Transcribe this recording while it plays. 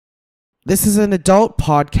This is an adult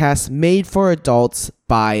podcast made for adults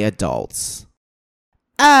by adults.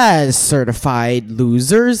 As certified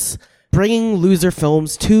losers, bringing loser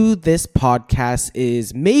films to this podcast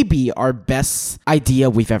is maybe our best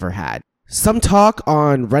idea we've ever had. Some talk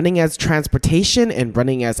on running as transportation and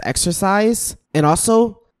running as exercise, and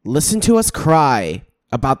also listen to us cry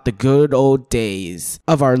about the good old days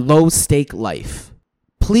of our low-stake life.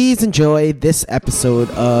 Please enjoy this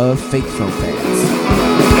episode of Fake Film Fans.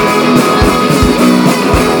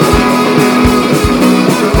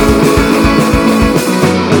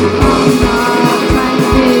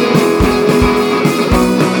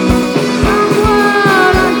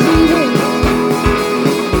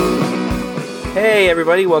 Hey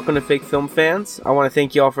everybody, welcome to Fake Film Fans. I want to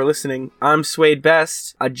thank you all for listening. I'm Swade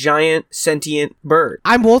Best, a giant sentient bird.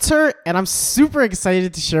 I'm Walter, and I'm super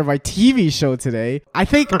excited to share my TV show today. I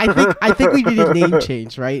think we need a name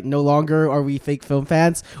change, right? No longer are we fake film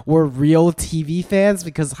fans. We're real TV fans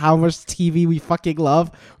because how much TV we fucking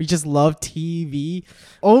love. We just love TV.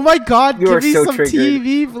 Oh my god, give me some triggered.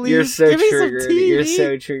 TV, please. You're so give me triggered. some TV. You're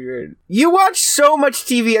so triggered. You watch so much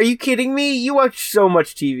TV. Are you kidding me? You watch so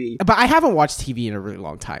much TV. But I haven't watched TV in a really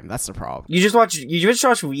long time. That's the problem. You just watch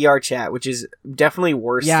VR chat, which is definitely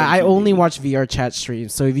worse. Yeah, than I TV. only watch VR chat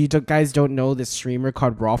streams. So if you guys don't know this streamer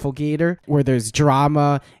called Rafflegator, where there's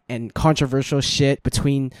drama and controversial shit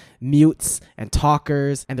between mutes and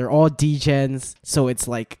talkers, and they're all degens. So it's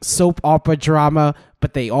like soap opera drama,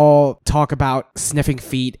 but they all talk about sniffing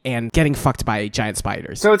feet and getting fucked by giant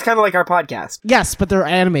spiders. So it's kind of like our podcast. Yes, but they're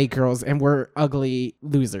anime girls and we're ugly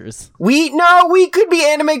losers. We could be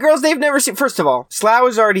anime girls they've never seen. First of all, Slough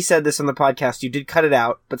has already said this on the podcast. You did cut it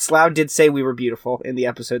out, but Slough did say we were beautiful in the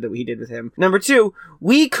episode that we did with him. Number two,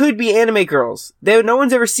 we could be anime girls. No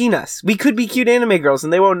one's ever seen us. We could be cute anime girls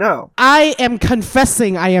and they won't know. I am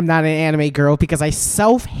confessing I am not an anime girl because I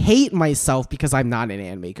self-hate myself because I'm not an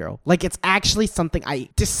anime girl. Like, it's actually something I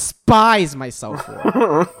despise myself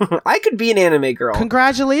for. I could be an anime girl.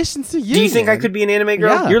 Congratulations to you. Do you think I could be an anime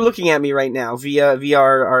girl? Yeah. You're looking at me right now via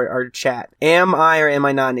our chat. Am I or am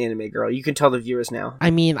I not an anime girl? You can tell the viewers now. I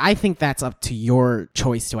mean, I think that's up to your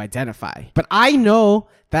choice to identify. But I know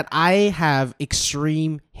that I have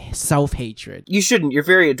extreme self-hatred. You shouldn't. You're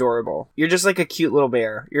very adorable. You're just like a cute little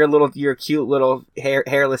bear. You're a cute little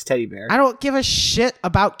hairless teddy bear. I don't give a shit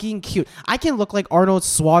about being cute. I can look like Arnold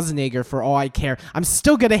Schwarzenegger for all I care. I'm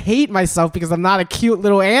still gonna hate myself because I'm not a cute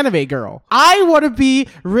little anime girl. I want to be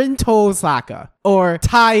Rinto Saka or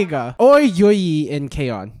Taiga or Yui in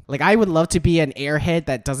K-On! Like, I would love to be an airhead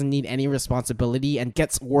that doesn't need any responsibility and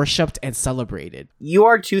gets worshipped and celebrated. You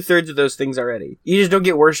are 2/3 of those things already. You just don't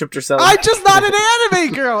get worshipped or celebrated. I'm just not an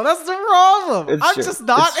anime girl. That's the problem. It's I'm true. just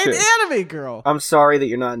not It's an true. anime girl. I'm sorry that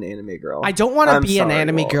you're not an anime girl. I don't want to be an sorry,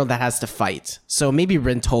 anime Walt. girl that has to fight. So maybe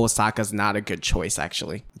Rinto Osaka's not a good choice,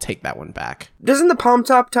 actually. Take that one back. Doesn't the Palm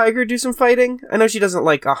Top Tiger do some fighting? I know she doesn't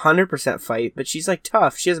like 100% fight, but she's like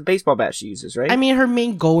tough. She has a baseball bat she uses, right? I mean, her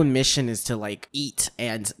main goal and mission is to like eat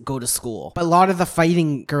and go to school. But a lot of the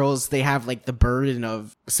fighting girls, they have like the burden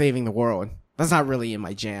of saving the world. That's not really in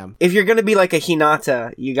my jam. If you're gonna be like a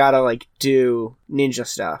Hinata, you gotta like do ninja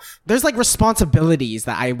stuff. There's like responsibilities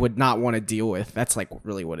that I would not want to deal with. That's like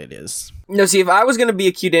really what it is. No, see, if I was gonna be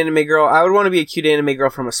a cute anime girl, I would want to be a cute anime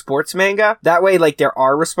girl from a sports manga. That way, like, there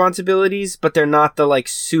are responsibilities, but they're not the, like,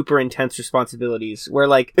 super intense responsibilities. Where,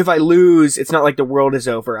 like, if I lose, it's not like the world is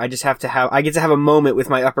over. I get to have a moment with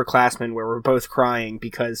my upperclassmen where we're both crying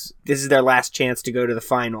because this is their last chance to go to the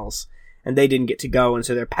finals. And they didn't get to go, and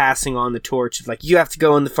so they're passing on the torch of, like, you have to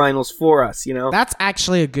go in the finals for us, you know? That's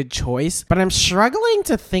actually a good choice, but I'm struggling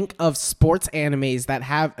to think of sports animes that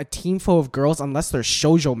have a team full of girls unless they're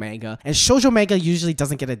shoujo manga, and shoujo manga usually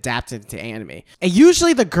doesn't get adapted to anime. And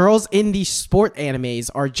usually the girls in these sport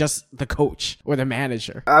animes are just the coach or the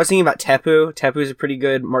manager. I was thinking about Teppu. Teppu's a pretty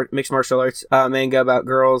good mixed martial arts manga about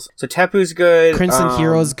girls. So Teppu's good. Crimson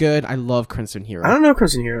Hero's good. I love Crimson Hero. I don't know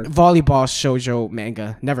Crimson Hero. Volleyball shoujo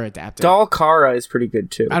manga, never adapted. Doll Kara is pretty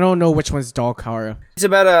good too. I don't know which one's Doll Kara. It's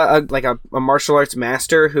about a martial arts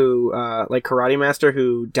master who, like karate master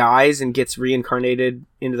who dies and gets reincarnated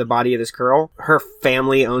into the body of this girl. Her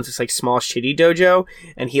family owns this like small shitty dojo,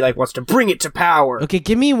 and he like wants to bring it to power. Okay,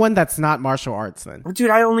 give me one that's not martial arts then.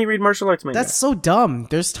 Dude, I only read martial arts manga. That's so dumb.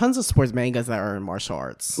 There's tons of sports mangas that are in martial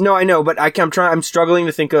arts. No, I know, but I'm struggling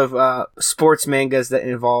to think of sports mangas that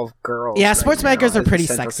involve girls. Yeah, sports mangas are pretty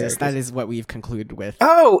central sexist. characters. That is what we've concluded with.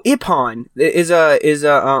 Oh, Ippon is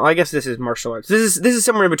I guess this is martial arts. This is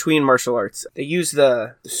somewhere in between martial arts. They use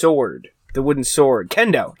the sword. the wooden sword.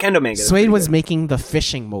 Kendo manga. Suede was making the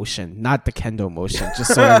fishing motion, not the kendo motion,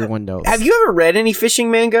 just so everyone knows. Have you ever read any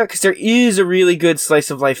fishing manga? Because there is a really good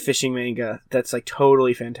slice of life fishing manga that's like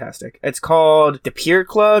totally fantastic. It's called The Pier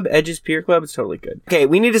Club, Edge's Pier Club. It's totally good. Okay,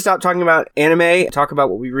 we need to stop talking about anime and talk about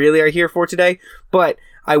what we really are here for today. But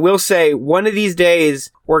I will say, one of these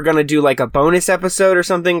days, we're gonna do like a bonus episode or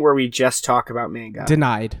something where we just talk about manga.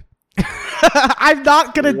 Denied. I'm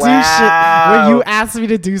not gonna do shit when you ask me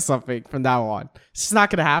to do something from now on. It's just not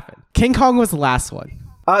gonna happen. King Kong was the last one.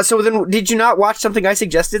 So then, did you not watch something I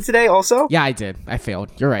suggested today also? Yeah, I did. I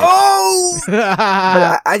failed. You're right. Oh!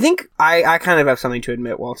 But I think I kind of have something to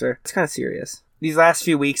admit, Walter. It's kind of serious. These last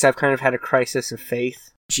few weeks, I've kind of had a crisis of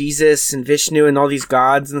faith. Jesus and Vishnu and all these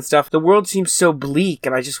gods and stuff. The world seems so bleak,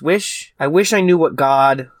 and I wish I knew what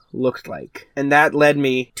God looked like. And that led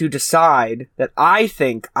me to decide that I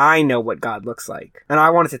think I know what God looks like. And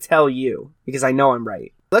I wanted to tell you, because I know I'm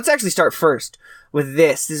right. Let's actually start first with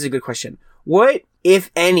this. This is a good question. What, if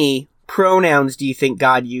any, pronouns do you think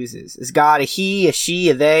God uses? Is God a he, a she,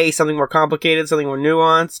 a they, something more complicated, something more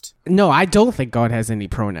nuanced? No, I don't think God has any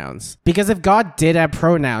pronouns. Because if God did have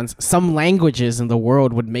pronouns, some languages in the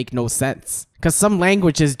world would make no sense. Because some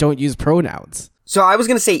languages don't use pronouns. So I was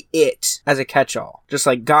going to say it as a catch-all. Just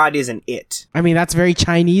like God is an it. I mean, that's very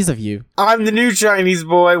Chinese of you. I'm the new Chinese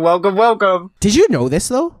boy. Welcome, welcome. Did you know this,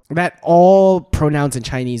 though? That all pronouns in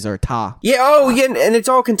Chinese are ta. Yeah, oh, yeah, and it's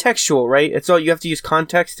all contextual, right? It's all, you have to use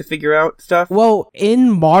context to figure out stuff. Well,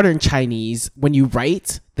 in modern Chinese, when you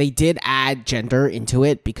write, they did add gender into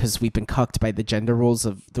it because we've been cucked by the gender rules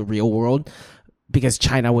of the real world. Because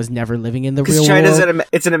China was never living in the real world.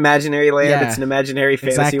 It's an imaginary land. Yeah, it's an imaginary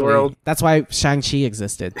fantasy world. That's why Shang-Chi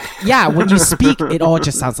existed. Yeah, when you speak, it all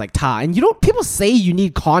just sounds like ta. And people say you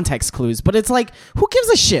need context clues, but it's like, who gives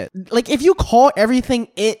a shit? Like, if you call everything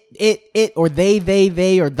it, or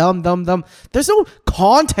they, or them, there's no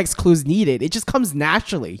context clues needed. It just comes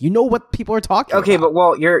naturally. You know what people are talking about. Okay, but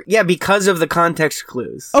well, because of the context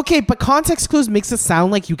clues. Okay, but context clues makes it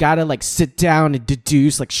sound like you gotta, like, sit down and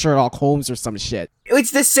deduce, like, Sherlock Holmes or some shit.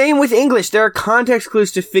 It's the same with English. There are context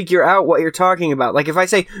clues to figure out what you're talking about. Like, if I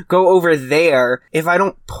say, go over there, if I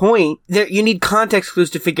don't point, you need context clues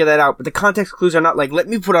to figure that out. But the context clues are not like, let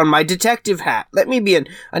me put on my detective hat. Let me be an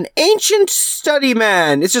ancient study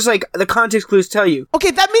man. It's just like, the context clues tell you.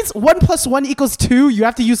 Okay, that means 1 + 1 = 2. You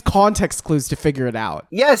have to use context clues to figure it out.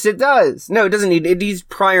 Yes, it does. No, it doesn't need, it needs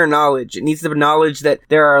prior knowledge. It needs the knowledge that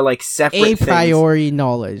there are, like, separate things. A priori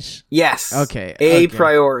knowledge. Yes. Okay. A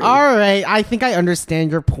priori. All right, I think I understand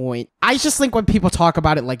your point. I just think when people talk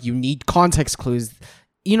about it like you need context clues,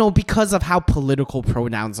 because of how political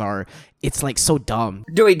pronouns are, it's like so dumb.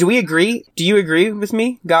 Do we agree? Do you agree with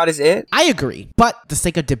me? God is it? I agree. But for the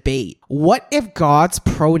sake of debate, what if God's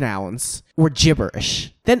pronouns were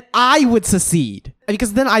gibberish? Then I would secede.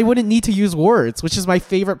 Because then I wouldn't need to use words, which is my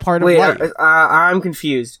favorite part of life. I'm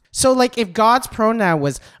confused. So like if God's pronoun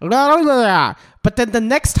was blah, blah, blah, but then the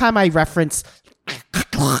next time I reference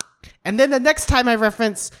and then the next time I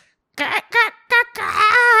reference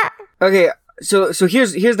okay, so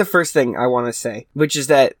here's the first thing I want to say, which is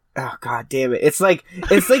that, oh god damn it, it's like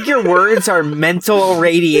your words are mental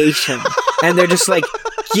radiation and they're just like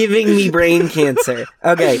giving me brain cancer.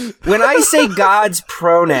 Okay, when I say God's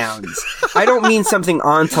pronouns, I don't mean something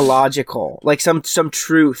ontological, like some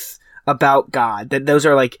truth about God, that those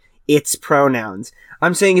are like its pronouns.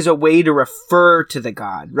 I'm saying is a way to refer to the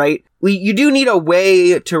God, right? You do need a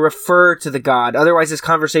way to refer to the God, otherwise this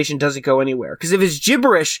conversation doesn't go anywhere. Because if it's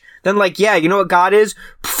gibberish, then like, yeah, you know what God is?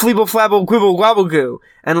 Fleeble flabble gwibble wobble goo.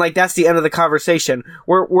 And like, that's the end of the conversation.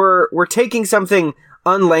 We're taking something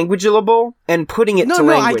unlanguageable and putting it to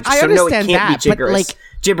language. I understand it can't be gibberish. But like,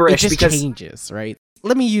 gibberish it just because changes, right?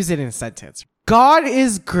 Let me use it in a sentence. God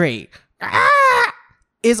is great.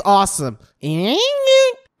 Is awesome.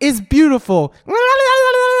 Is beautiful.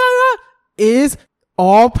 Is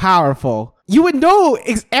all powerful. You would know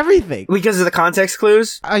everything because of the context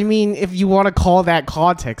clues. I mean, if you want to call that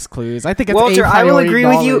context clues, I think it's Walter. I will agree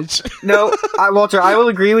knowledge. with you. No, Walter, I will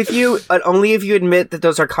agree with you, but only if you admit that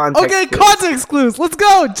those are context. Okay, clues. Context clues. Let's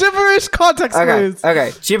go. Gibberish context clues.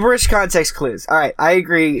 Okay, gibberish context clues. All right, I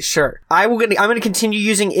agree. Sure, I'm gonna continue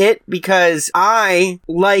using it because I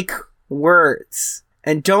like words.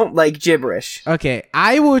 and don't like gibberish. Okay,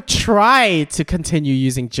 I will try to continue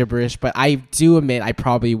using gibberish, but I do admit I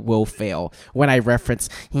probably will fail when I reference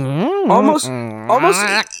Almost,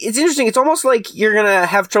 it's interesting. It's almost like you're gonna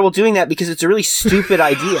have trouble doing that because it's a really stupid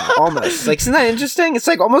idea, almost. Like, isn't that interesting? It's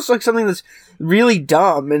like almost like something that's really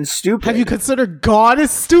dumb and stupid. Have you considered God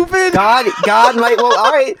is stupid? God might, well,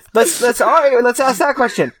 alright, let's ask that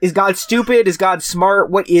question. Is God stupid? Is God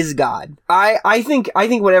smart? What is God? I think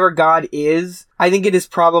whatever God is, I think it is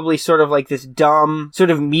probably sort of like this dumb, sort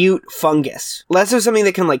of mute fungus. Less of something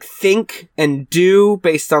that can like think and do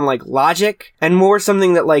based on like logic, and more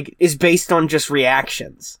something that like is based on just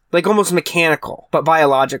reactions. Like almost mechanical, but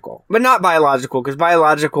biological. But not biological, because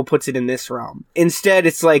biological puts it in this realm. Instead,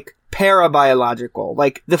 it's like parabiological,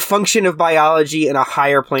 like the function of biology in a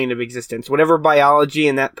higher plane of existence. Whatever biology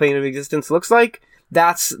in that plane of existence looks like,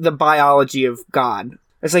 that's the biology of God.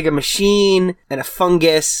 It's like a machine and a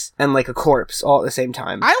fungus and like a corpse all at the same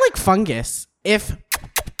time. I like fungus. If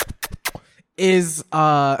is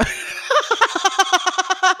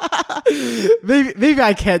maybe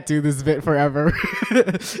I can't do this bit forever.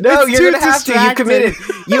 No, you're gonna have to. You committed.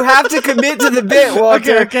 You have to commit to the bit,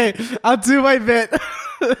 Walter. Okay, I'll do my bit.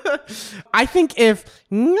 I think if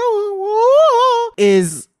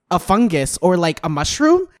is a fungus or like a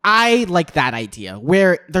mushroom, I like that idea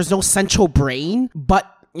where there's no central brain, but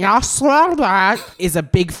is a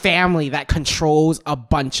big family that controls a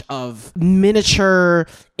bunch of miniature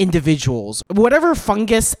individuals. Whatever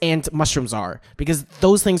fungus and mushrooms are, because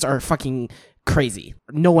those things are fucking crazy.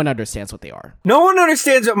 No one understands what they are. No one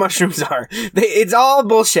understands what mushrooms are. It's all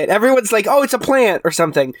bullshit. Everyone's like, oh, it's a plant or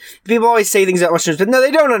something. People always say things about mushrooms, but no,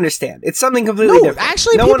 they don't understand. It's something completely different.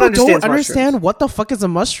 Actually, no people don't understand what the fuck is a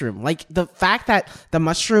mushroom. Like, the fact that the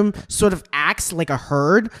mushroom sort of acts like a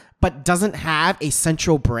herd, but doesn't have a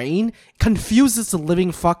central brain, confuses the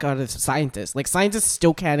living fuck out of scientists. Like, scientists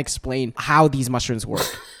still can't explain how these mushrooms work.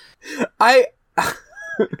 What?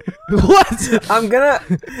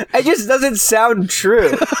 It just doesn't sound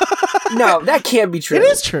true. No, that can't be true. It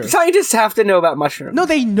is true. Scientists have to know about mushrooms. No,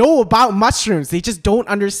 they know about mushrooms. They just don't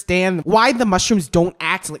understand why the mushrooms don't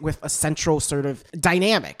act like with a central sort of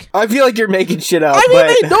dynamic. I feel like you're making shit up. I mean,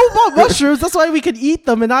 they know about mushrooms. That's why we can eat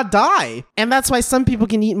them and not die. And that's why some people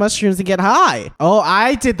can eat mushrooms and get high. Oh,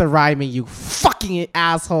 I did the rhyming, you fucking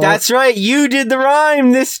asshole. That's right. You did the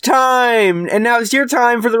rhyme this time. And now it's your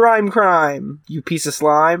time for the rhyme crime. You piece of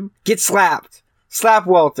slime. Get slapped. Slap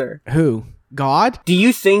Walter. Who? God? Do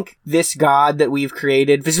you think this God that we've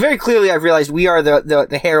created, because very clearly I've realized we are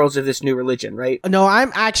the heralds of this new religion, right? No,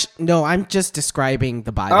 I'm just describing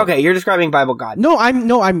the Bible. Okay, you're describing Bible God.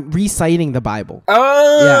 I'm reciting the Bible.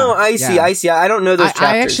 Oh, yeah, I see. I don't know those chapters.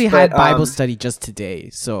 I actually had Bible study just today,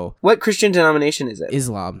 so. What Christian denomination is it?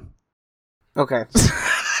 Islam. Okay.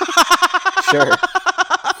 Sure.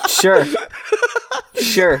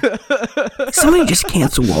 Somebody just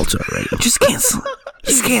cancel Walter already. Just cancel.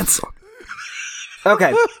 Just cancel.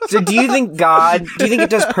 Okay, so do you think it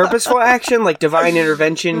does purposeful action, like divine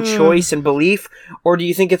intervention, choice, and belief? Or do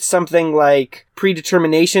you think it's something like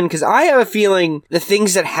predetermination? Because I have a feeling the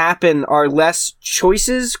things that happen are less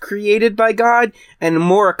choices created by God and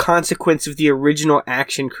more a consequence of the original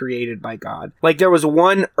action created by God. Like, there was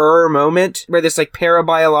one moment where this like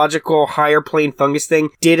parabiological higher plane fungus thing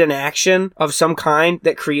did an action of some kind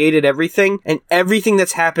that created everything, and everything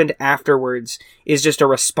that's happened afterwards is just a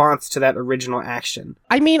response to that original action.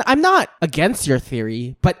 I mean, I'm not against your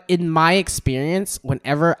theory, but in my experience,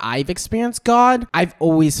 whenever I've experienced God, I've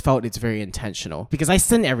always felt it's very intentional. Because I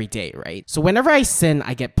sin every day, right? So whenever I sin,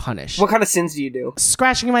 I get punished. What kind of sins do you do?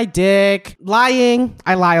 Scratching my dick, lying.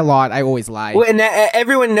 I lie a lot. I always lie. Well, and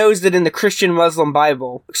everyone knows that in the Christian Muslim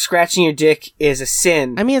Bible, scratching your dick is a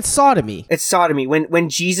sin. I mean, it's sodomy. It's sodomy. When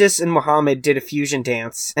Jesus and Muhammad did a fusion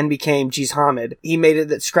dance and became Jizhamed, he made it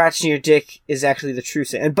that scratching your dick is actually the true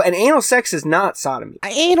sin. And anal sex is not sodomy.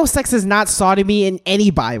 Anal sex is not sodomy in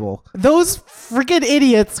any Bible. Those freaking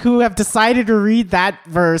idiots who have decided to read that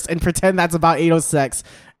verse and pretend that's about anal sex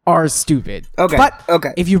are stupid. Okay. But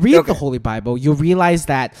if you read the Holy Bible, you'll realize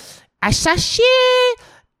that Ashashi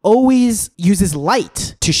always uses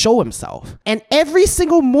light to show himself. And every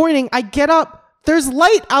single morning I get up, there's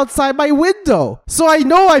light outside my window. So I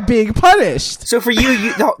know I'm being punished. So for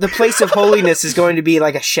you the place of holiness is going to be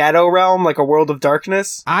like a shadow realm, like a world of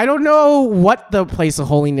darkness? I don't know what the place of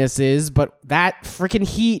holiness is, but that freaking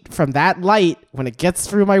heat from that light, when it gets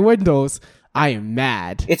through my windows, I am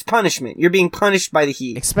mad. It's punishment. You're being punished by the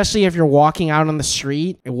heat. Especially if you're walking out on the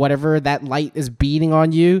street and whatever that light is beating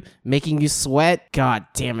on you, making you sweat. God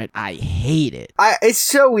damn it. I hate it. It's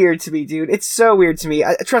so weird to me, dude. It's so weird to me.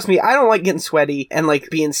 Trust me, I don't like getting sweaty and like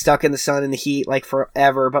being stuck in the sun and the heat like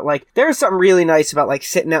forever. But like, there's something really nice about like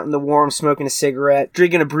sitting out in the warm, smoking a cigarette,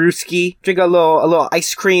 drinking a brewski, drink a little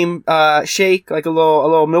ice cream shake, like a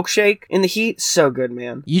little milkshake in the heat. So good,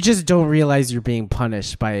 man. You just don't realize you're being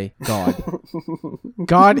punished by God.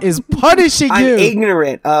 God is punishing you. I'm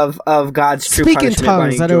ignorant of God's true Speak in punishment.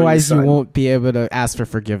 tongues, otherwise you won't be able to ask for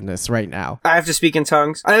forgiveness right now. I have to speak in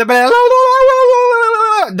tongues.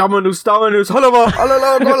 Dominus,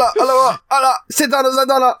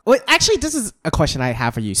 Wait, actually, this is a question I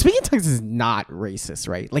have for you. Speaking in tongues is not racist,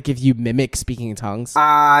 right? Like if you mimic speaking in tongues?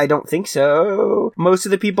 I don't think so. Most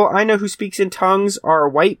of the people I know who speaks in tongues are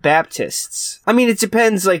white Baptists. I mean, it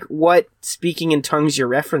depends like what speaking in tongues you're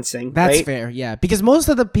referencing. That's right? fair, yeah. Because most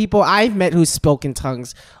of the people I've met who spoke in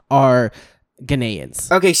tongues are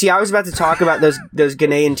Ghanaians. Okay, see, I was about to talk about those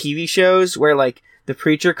Ghanaian TV shows where like the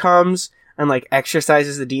preacher comes and like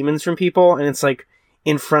exorcises the demons from people, and it's like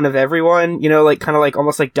in front of everyone, you know, like kind of like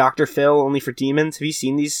almost like Dr. Phil only for demons. Have you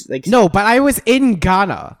seen these? Like, no, but I was in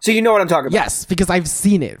Ghana. So you know what I'm talking about? Yes, because I've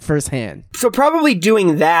seen it firsthand. So probably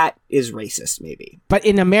doing that is racist, maybe. But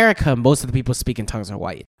in America, most of the people speak in tongues are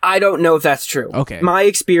white. I don't know if that's true. Okay. My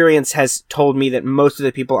experience has told me that most of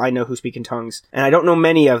the people I know who speak in tongues, and I don't know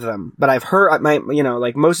many of them, but I've heard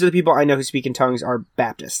like most of the people I know who speak in tongues are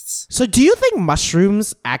Baptists. So do you think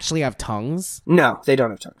mushrooms actually have tongues? No, they don't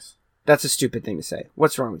have tongues. That's a stupid thing to say.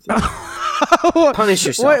 What's wrong with you? Punish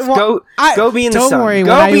yourself. Go be in the sun. Don't worry,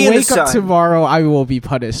 when I wake up tomorrow, I will be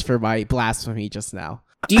punished for my blasphemy just now.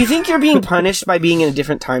 Do you think you're being punished by being in a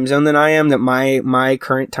different time zone than I am? That my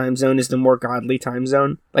current time zone is the more godly time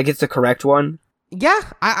zone? Like it's the correct one? Yeah,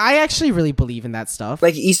 I actually really believe in that stuff.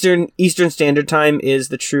 Like Eastern Standard Time is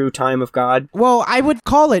the true time of God? Well, I would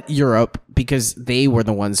call it Europe because they were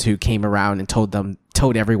the ones who came around and told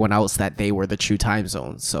everyone else that they were the true time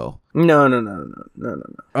zone, so... No.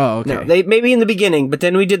 Oh, okay. No, they maybe in the beginning, but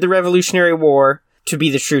then we did the Revolutionary War to be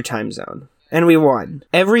the true time zone. And we won.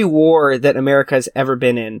 Every war that America has ever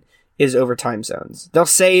been in is over time zones. They'll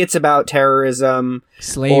say it's about terrorism,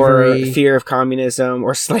 slavery, or fear of communism,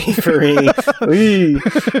 or slavery.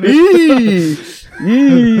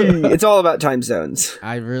 It's all about time zones.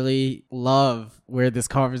 I really love where this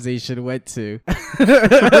conversation went to.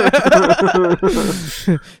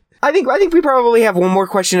 I think we probably have one more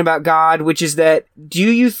question about God, which is that, do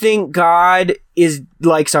you think God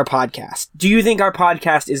likes our podcast? Do you think our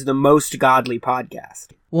podcast is the most godly podcast?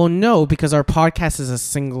 Well, no, because our podcast is a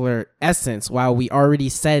singular essence, while we already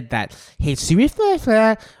said that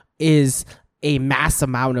is a mass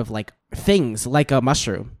amount of like things, like a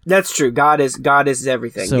mushroom. That's true. God is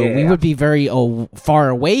everything. So we would be very far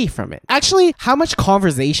away from it. Actually, how much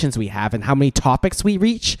conversations we have and how many topics we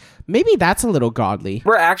reach, maybe that's a little godly.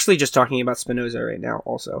 We're actually just talking about Spinoza right now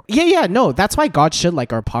also. Yeah, no, that's why God should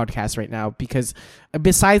like our podcast right now, because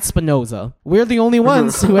besides Spinoza, we're the only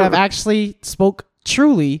ones who have actually spoke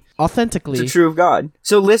truly, authentically. It's true of God.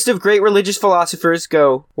 So list of great religious philosophers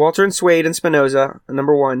go Walter and Swade and Spinoza,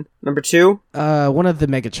 number 1. Number 2? One of the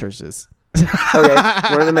mega churches. Okay,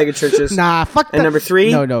 one of the mega churches. Nah, fuck that. And number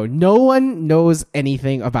 3? No one knows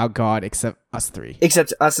anything about God except us 3.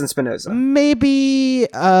 Except us and Spinoza. Maybe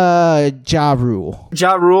Ja Rule.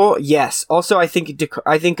 Ja Rule, yes. Also, I think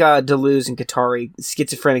Deleuze and Guattari,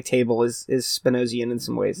 schizophrenic table is Spinozian in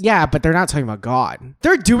some ways. Yeah, but they're not talking about God.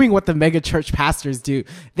 They're doing what the mega church pastors do.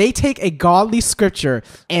 They take a godly scripture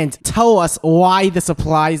and tell us why this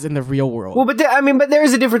applies in the real world. Well, but there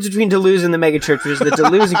is a difference between Deleuze and the mega churches. The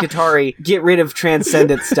Deleuze and Guattari get rid of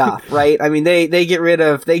transcendent stuff, right? I mean, they get rid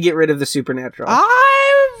of the supernatural.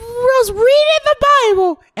 I was reading the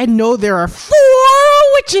Bible and know there are 4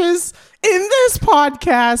 witches in this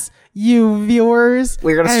podcast, you viewers.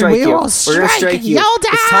 We're gonna strike you. We're gonna strike you. Yell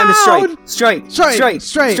down. It's time to strike. Strike.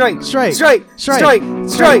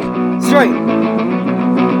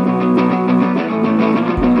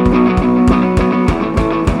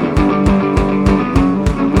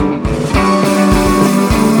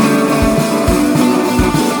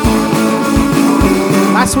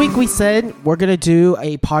 Last week we said we're going to do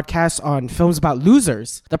a podcast on films about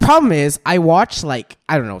losers. The problem is I watched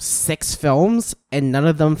 6 films and none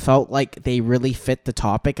of them felt like they really fit the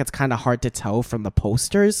topic. It's kind of hard to tell from the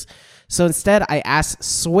posters. So instead I asked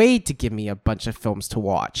Swade to give me a bunch of films to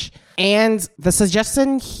watch. And the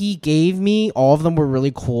suggestion he gave me, all of them were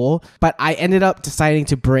really cool. But I ended up deciding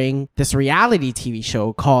to bring this reality TV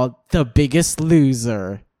show called The Biggest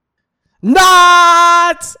Loser.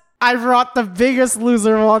 Not I brought the biggest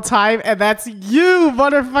loser of all time, and that's you,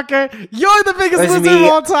 motherfucker. You're the biggest That's loser me.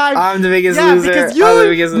 of all time. I'm the biggest yeah, loser. because I'm the you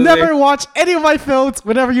biggest loser. never watch any of my films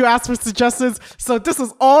whenever you ask for suggestions. So this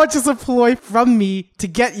was all just a ploy from me to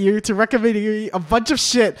get you to recommend you a bunch of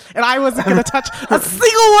shit, and I wasn't gonna touch a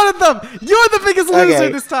single one of them. You're the biggest loser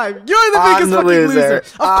this time. You're the biggest fucking loser.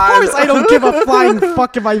 Of course, I don't give a flying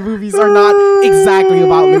fuck if my movies are not exactly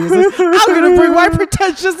about losers. I'm gonna bring my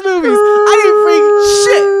pretentious movies. I didn't bring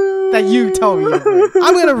shit that you tell me.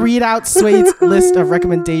 I'm gonna read out Suede's list of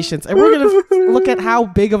recommendations, and we're gonna look at how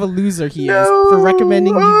big of a loser he is for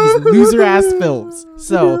recommending me these loser ass films.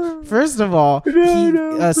 So, first of all,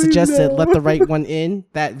 he suggested Let the Right One In,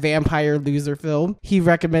 that vampire loser film. He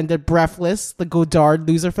recommended Breathless, the Godard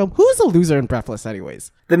loser film. Who's a loser in Breathless,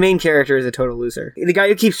 anyways? The main character is a total loser. The guy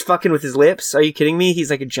who keeps fucking with his lips. Are you kidding me? He's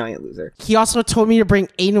like a giant loser. He also told me to bring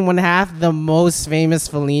 8 1/2, the most famous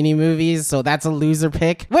Fellini movies, so that's a loser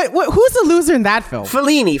pick. Wait, who's a loser in that film?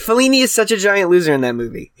 Fellini. Fellini is such a giant loser in that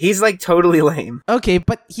movie. He's like totally lame. Okay,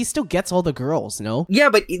 but he still gets all the girls, no? Yeah,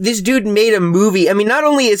 but this dude made a movie. I mean, not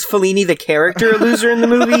only is Fellini the character a loser in the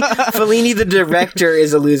movie, Fellini the director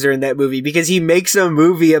is a loser in that movie because he makes a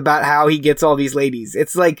movie about how he gets all these ladies.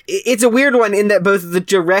 It's like, it's a weird one in that both the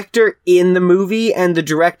director in the movie and the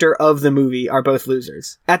director of the movie are both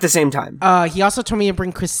losers at the same time. He also told me to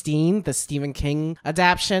bring Christine, the Stephen King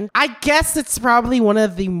adaptation. I guess it's probably one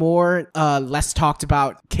of the more less talked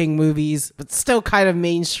about King movies, but still kind of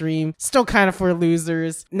mainstream, still kind of for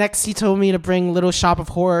losers. Next, he told me to bring Little Shop of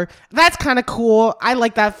Horror. That's kind of cool. I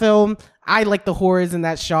like that film. I like the horrors in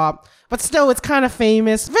that shop. But still, it's kind of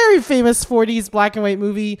famous. Very famous 40s black and white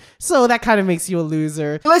movie. So that kind of makes you a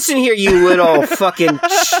loser. Listen here, you little fucking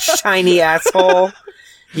shiny asshole.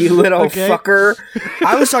 You little fucker.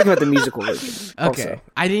 I was talking about the musical version. Okay. Also.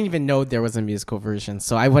 I didn't even know there was a musical version,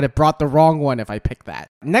 so I would have brought the wrong one if I picked that.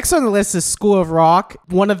 Next on the list is School of Rock,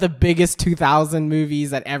 one of the biggest 2000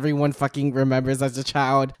 movies that everyone fucking remembers as a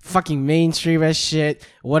child. Fucking mainstream as shit.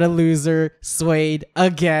 What a loser. Suede.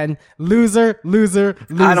 Again. Loser, loser,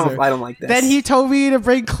 loser. I don't like this. Then he told me to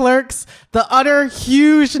bring Clerks, the other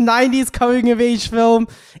huge 90s coming of age film,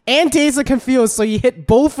 and Days of Confused, so he hit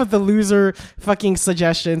both of the loser fucking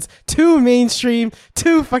suggestions. 2 mainstream,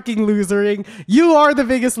 2 fucking losering. You are the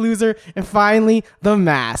biggest loser. And finally, The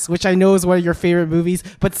Mask, which I know is one of your favorite movies,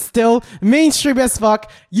 but still mainstream as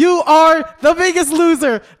fuck. You are the biggest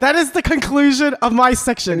loser. That is the conclusion of my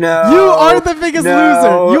section. No, you are the biggest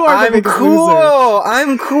loser. You are the biggest loser.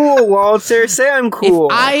 I'm cool, Walter. Say I'm cool.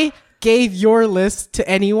 If I gave your list to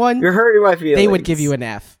anyone, you're hurting my feelings. They would give you an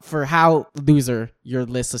F for how loser your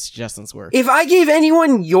list of suggestions were. If I gave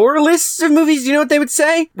anyone your lists of movies, you know what they would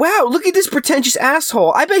say? Wow, look at this pretentious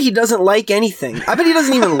asshole. I bet he doesn't like anything. I bet he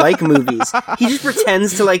doesn't even like movies. He just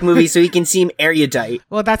pretends to like movies so he can seem erudite.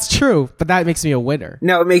 Well, that's true, but that makes me a winner.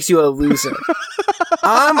 No, it makes you a loser.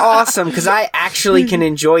 I'm awesome because I actually can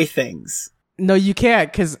enjoy things. No, you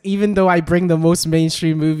can't, because even though I bring the most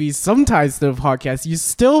mainstream movies sometimes to the podcast, you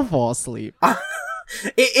still fall asleep.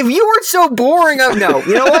 If you weren't so boring, no.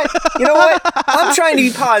 You know what? I'm trying to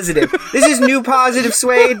be positive. This is new positive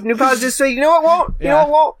Suede. New positive Suede. You know what, Walt? You know what,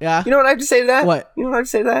 Walt? Yeah. You know what I have to say to that? What? You know what I have to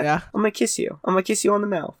say to that? Yeah. I'm gonna kiss you. I'm gonna kiss you on the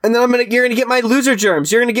mouth. And then you're gonna get my loser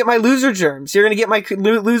germs. You're gonna get my loser germs. You're gonna get my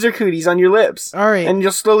loser cooties on your lips. All right. And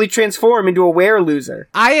you'll slowly transform into a were loser.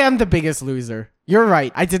 I am the biggest loser. You're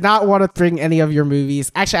right. I did not want to bring any of your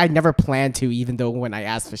movies. Actually, I never planned to, even though when I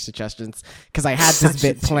asked for suggestions, because I had this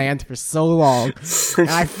bit planned for so long. And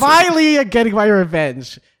I finally am getting my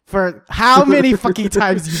revenge for how many fucking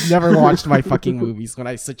times you've never watched my fucking movies when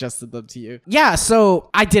I suggested them to you. Yeah, so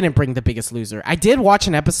I didn't bring The Biggest Loser. I did watch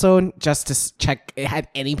an episode just to check it had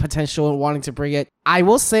any potential in wanting to bring it. I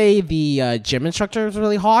will say the gym instructor was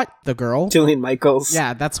really hot. The girl. Jillian Michaels.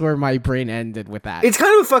 Yeah, that's where my brain ended with that. It's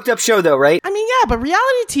kind of a fucked up show though, right? I mean, yeah, but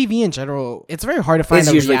reality TV in general, it's very hard to find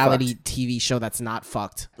a reality fucked. TV show that's not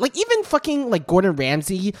fucked. Like, even fucking, like, Gordon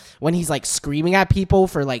Ramsay, when he's, like, screaming at people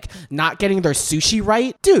for, like, not getting their sushi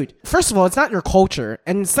right. Dude, first of all, it's not your culture.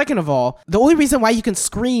 And second of all, the only reason why you can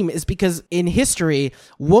scream is because in history,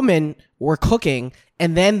 women were cooking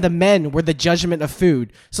and then the men were the judgment of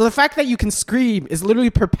food. So the fact that you can scream is literally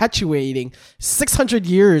perpetuating 600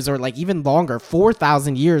 years or like even longer,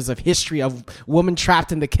 4,000 years of history of women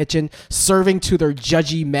trapped in the kitchen serving to their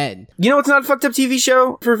judgy men. You know what's not a fucked up TV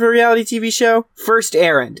show for a reality TV show? First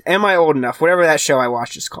Errand. Am I Old Enough? Whatever that show I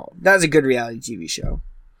watched is called. That's a good reality TV show.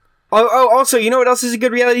 Also, you know what else is a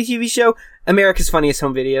good reality TV show? America's Funniest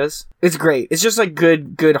Home Videos. It's great. It's just like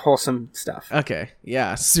good, wholesome stuff. Okay,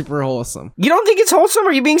 yeah, super wholesome. You don't think it's wholesome?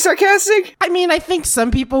 Are you being sarcastic? I mean, I think some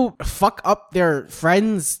people fuck up their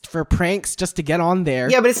friends for pranks just to get on there.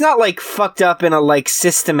 Yeah, but it's not like fucked up in a like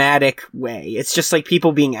systematic way. It's just like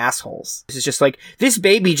people being assholes. It's just like, this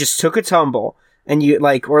baby just took a tumble. And you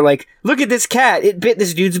like, or like, look at this cat, it bit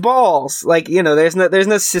this dude's balls. Like, you know, there's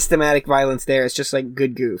no systematic violence there. It's just like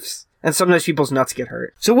good goofs. And sometimes people's nuts get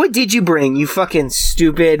hurt. So what did you bring, you fucking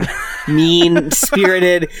stupid,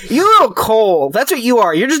 mean-spirited... You little coal. That's what you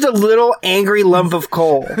are. You're just a little angry lump of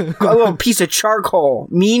coal. A little piece of charcoal.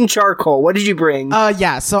 Mean charcoal. What did you bring?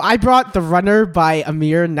 Yeah, so I brought The Runner by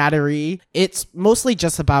Amir Naderi. It's mostly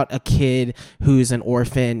just about a kid who's an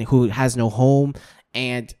orphan, who has no home.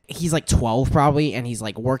 And he's like 12 probably, and he's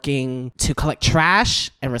like working to collect trash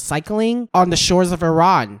and recycling on the shores of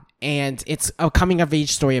Iran. And it's a coming of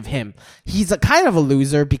age story of him. He's a kind of a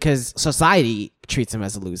loser because society treats him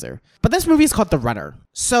as a loser. But this movie is called The Runner.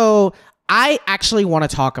 So I actually want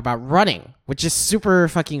to talk about running, which is super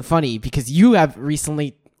fucking funny because you have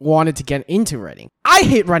recently wanted to get into running. I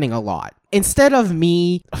hate running a lot. Instead of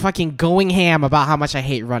me fucking going ham about how much I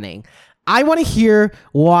hate running, I want to hear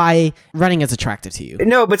why running is attractive to you.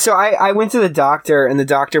 No, but so I went to the doctor, and the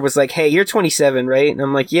doctor was like, hey, you're 27, right? And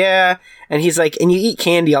I'm like, yeah. And he's like, and you eat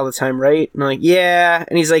candy all the time, right? And I'm like, yeah.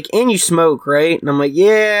 And he's like, and you smoke, right? And I'm like,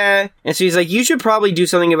 yeah. And so he's like, you should probably do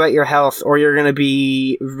something about your health, or you're going to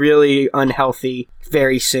be really unhealthy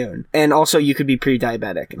very soon. And also, you could be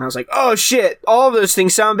pre-diabetic. And I was like, oh shit, all of those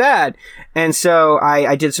things sound bad. And so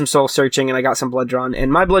I did some soul searching, and I got some blood drawn.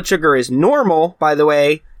 And my blood sugar is normal, by the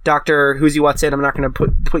way. Dr. Who's You What's It, I'm not going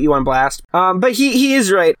to put you on blast. But he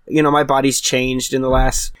is right. You know, my body's changed in the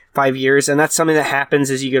last 5 years, and that's something that happens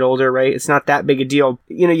as you get older, right? It's not that big a deal.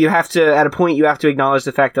 You know, you have to, at a point, you have to acknowledge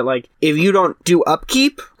the fact that, like, if you don't do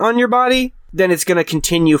upkeep on your body, then it's going to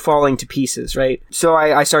continue falling to pieces, right? So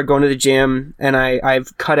I started going to the gym, and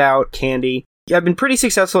I've cut out candy. I've been pretty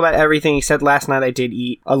successful about everything, except last night I did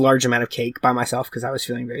eat a large amount of cake by myself because I was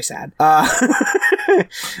feeling very sad.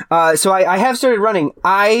 So I have started running.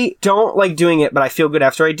 I don't like doing it, but I feel good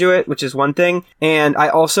after I do it, which is one thing. And I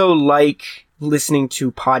also like listening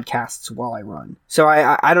to podcasts while I run. So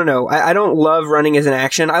I don't know. I don't love running as an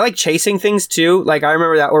action. I like chasing things too. Like I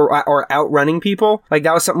remember that, or outrunning people. Like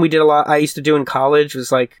that was something we did a lot. I used to do in college,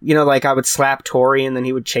 was like, you know, like I would slap Tori and then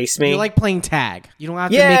he would chase me. You like playing tag. You don't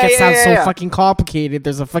have to make it sound so fucking complicated.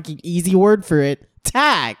 There's a fucking easy word for it.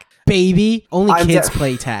 Tag, baby. Only kids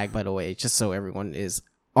play tag, by the way, just so everyone is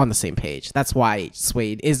on the same page. That's why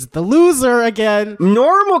Suede is the loser again.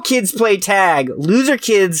 Normal kids play tag. Loser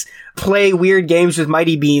kids play weird games with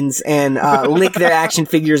Mighty Beans and lick their action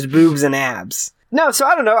figures' boobs and abs. No, so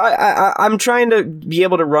I don't know. I'm trying to be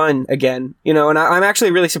able to run again, you know, and I'm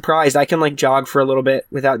actually really surprised. I can like jog for a little bit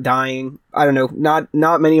without dying. I don't know.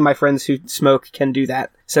 Not many of my friends who smoke can do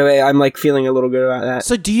that. So I'm like feeling a little good about that.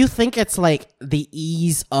 So do you think it's like the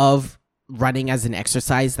ease of running as an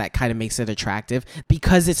exercise that kind of makes it attractive?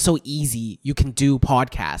 Because it's so easy, you can do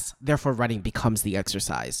podcasts, therefore running becomes the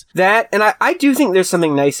exercise. That, and I do think there's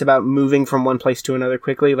something nice about moving from one place to another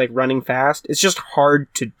quickly, like running fast. It's just hard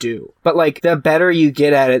to do. But like the better you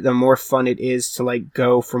get at it, the more fun it is to like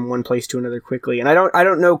go from one place to another quickly. And I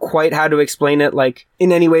don't know quite how to explain it like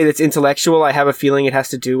in any way that's intellectual. I have a feeling it has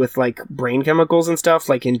to do with like brain chemicals and stuff,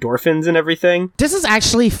 like endorphins and everything. This is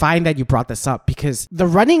actually fine that you brought this up because the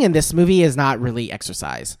running in this movie is not really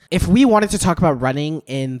exercise. If we wanted to talk about running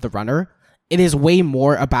in The Runner, it is way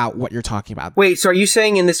more about what you're talking about. Wait, so are you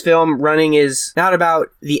saying in this film, running is not about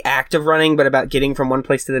the act of running, but about getting from one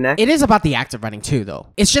place to the next? It is about the act of running too, though.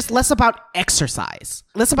 It's just less about exercise,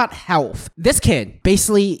 less about health. This kid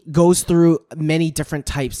basically goes through many different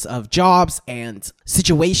types of jobs and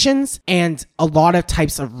situations, and a lot of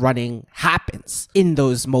types of running happens in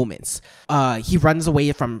those moments. He runs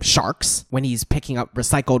away from sharks when he's picking up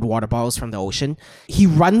recycled water bottles from the ocean. He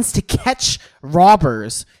runs to catch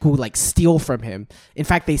robbers who like steal from him. In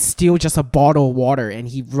fact, they steal just a bottle of water, and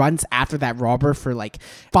he runs after that robber for like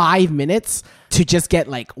 5 minutes to just get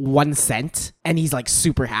like 1 cent. And he's like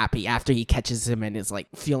super happy after he catches him and is like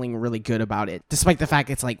feeling really good about it, despite the fact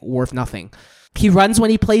it's like worth nothing. He runs when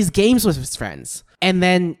he plays games with his friends. And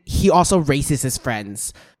then he also races his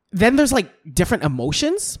friends. Then there's like different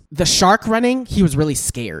emotions. The shark running, he was really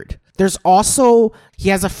scared. There's also, he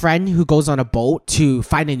has a friend who goes on a boat to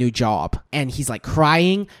find a new job, and he's like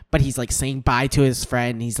crying, but he's like saying bye to his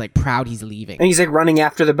friend. He's like proud he's leaving. And he's like running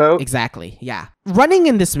after the boat. Exactly. Yeah. Running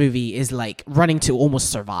in this movie is like running to almost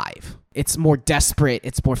survive. It's more desperate.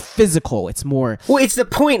 It's more physical. It's more... Well, it's the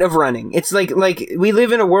point of running. It's like we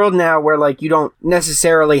live in a world now where like you don't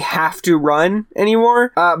necessarily have to run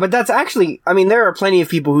anymore. But that's actually, I mean, there are plenty of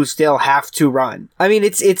people who still have to run. I mean,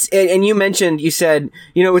 and you said,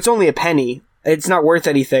 it's only a penny. It's not worth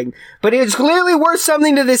anything, but it's clearly worth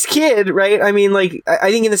something to this kid, right? I mean, like,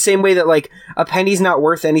 I think in the same way that, like, a penny's not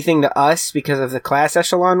worth anything to us because of the class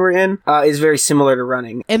echelon we're in, is very similar to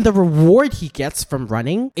running. And the reward he gets from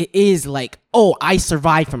running, it is like, oh, I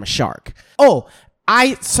survived from a shark. Oh,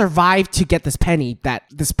 I survived to get this penny that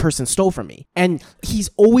this person stole from me. And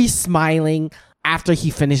he's always smiling after he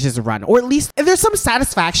finishes a run, or at least there's some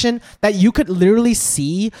satisfaction that you could literally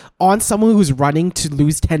see on someone who's running to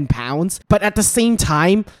lose 10 pounds, but at the same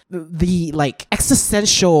time the like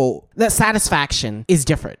existential, that satisfaction is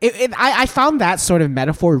different. I found that sort of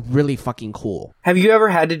metaphor really fucking cool. Have you ever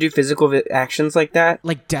had to do physical actions like that?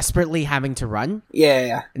 Like desperately having to run?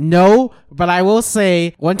 Yeah. No, but I will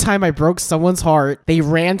say one time I broke someone's heart. They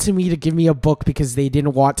ran to me to give me a book because they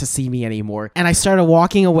didn't want to see me anymore, and I started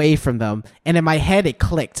walking away from them, and in my head it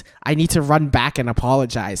clicked, I need to run back and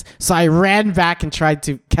apologize. So I ran back and tried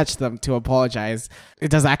to catch them to apologize.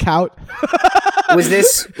 Does that count? Was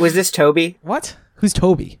this Toby? What? Who's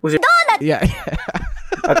Toby? Was it? Yeah.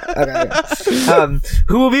 Okay.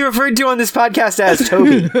 Who will be referred to on this podcast as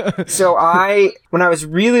Toby. So when I was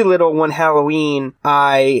really little one Halloween,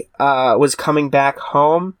 I was coming back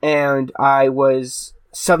home, and I was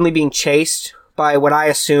suddenly being chased by what I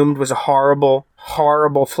assumed was a horrible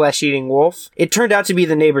flesh-eating wolf. It turned out to be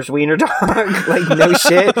the neighbor's wiener dog. Like, no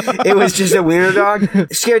shit. It was just a wiener dog.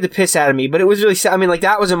 It scared the piss out of me, but it was really sad. I mean, like,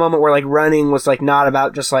 that was a moment where, like, running was, like, not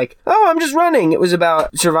about just, like, oh, I'm just running. It was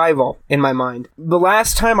about survival in my mind. The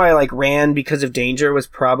last time I, like, ran because of danger was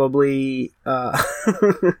probably,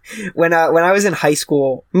 when I was in high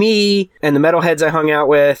school. Me and the metalheads I hung out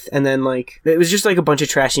with, and then, like, it was just, like, a bunch of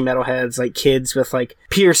trashy metalheads, like, kids with, like,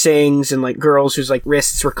 piercings, and, like, girls whose, like,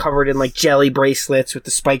 wrists were covered in, like, jelly bracelets with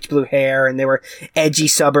the spiked blue hair, and they were edgy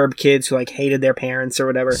suburb kids who like hated their parents or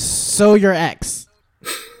whatever. So your ex.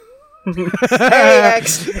 Hey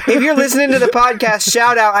ex, if you're listening to the podcast,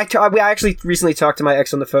 shout out. I actually recently talked to my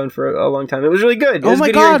ex on the phone for a long time. It was really good. Oh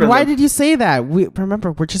my god, why did you say that?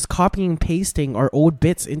 Remember, we're just copying and pasting our old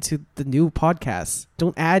bits into the new podcast.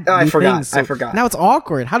 Don't add new things. I forgot. Now it's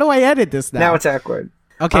awkward. How do I edit this now? Now it's awkward.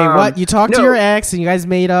 Okay, what? You talked to your ex and you guys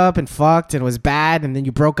made up and fucked and it was bad, and then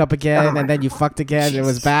you broke up again and then you fucked again and it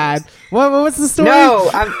was bad. What's the story? No,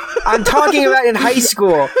 I'm talking about in high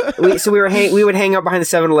school. We would hang out behind the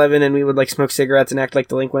 7-Eleven and we would like smoke cigarettes and act like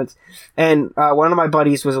delinquents. And one of my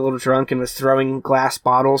buddies was a little drunk and was throwing glass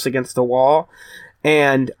bottles against the wall.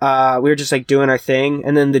 And we were just like doing our thing,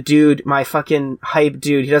 and then the dude, my fucking hype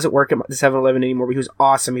dude, he doesn't work at the 7-Eleven anymore, but he was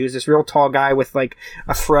awesome. He was this real tall guy with like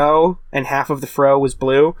a fro, and half of the fro was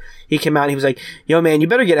blue. He came out and he was like, yo man, you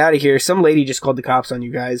better get out of here. Some lady just called the cops on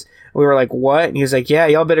you guys. And we were like, what? And he was like, yeah,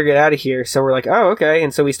 y'all better get out of here. So we're like, oh, okay.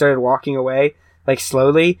 And so we started walking away, like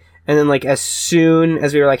slowly. And then, like, as soon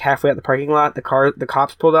as we were, like, halfway out the parking lot, the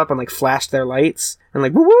cops pulled up and, like, flashed their lights. And,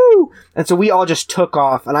 like, woo-woo! And so we all just took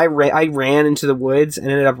off. And I ran into the woods and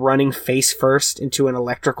ended up running face first into an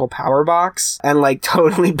electrical power box. And, like,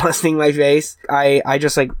 totally busting my face. I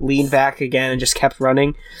just, like, leaned back again and just kept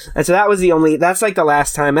running. And so that's, like, the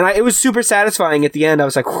last time. And it was super satisfying at the end. I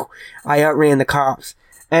was like, whew, I outran the cops.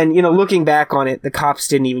 And, looking back on it, the cops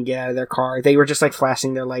didn't even get out of their car. They were just, like,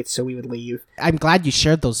 flashing their lights so we would leave. I'm glad you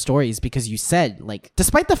shared those stories because you said, like,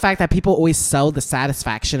 despite the fact that people always sell the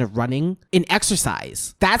satisfaction of running in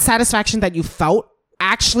exercise, that satisfaction that you felt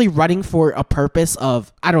actually running for a purpose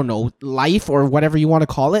of, I don't know, life or whatever you want to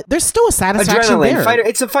call it, there's still a satisfaction Adrenaline, there.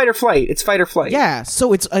 It's a fight or flight. It's fight or flight. Yeah,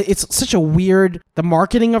 so it's such a weird, the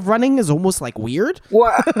marketing of running is almost like weird.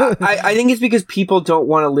 Well, I think it's because people don't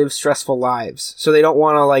want to live stressful lives. So they don't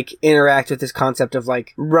want to like interact with this concept of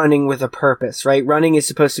like running with a purpose, right? Running is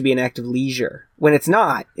supposed to be an act of leisure. When it's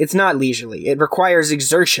not leisurely. It requires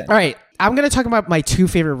exertion. All right, I'm going to talk about my two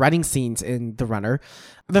favorite running scenes in The Runner.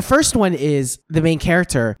 The first one is the main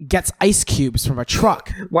character gets ice cubes from a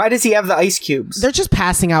truck. Why does he have the ice cubes? They're just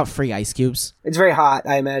passing out free ice cubes. It's very hot,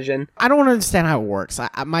 I imagine. I don't understand how it works.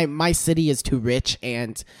 My city is too rich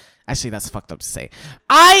and... Actually, that's fucked up to say.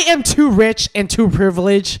 I am too rich and too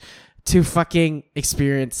privileged to fucking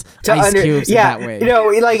experience Ice Cubes in that way.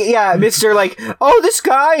 Mr. This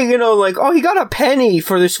guy, he got a penny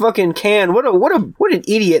for this fucking can. What an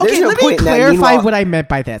idiot. There's no point in that. Let me clarify what I meant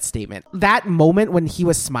by that statement. That moment when he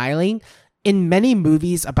was smiling, in many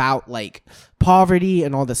movies about poverty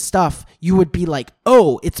and all this stuff, you would be like,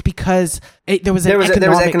 oh, it's because there was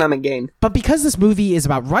economic gain. But because this movie is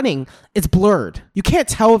about running, it's blurred. You can't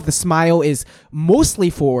tell if the smile is mostly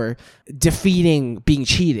for defeating being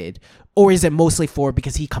cheated, or is it mostly for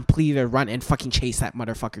because he completed a run and fucking chased that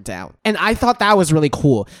motherfucker down. And I thought that was really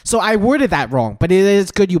cool. So I worded that wrong, but it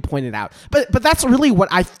is good you pointed out. But that's really what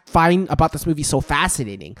I find about this movie so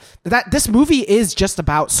fascinating. That this movie is just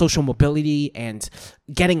about social mobility and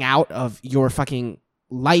getting out of your fucking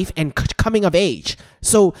life and coming of age.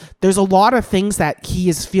 So there's a lot of things that he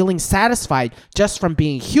is feeling satisfied just from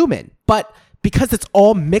being human. But because it's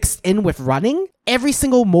all mixed in with running, every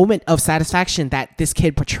single moment of satisfaction that this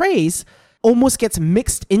kid portrays almost gets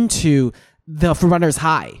mixed into the runner's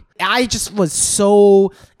high. I just was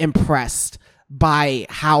so impressed by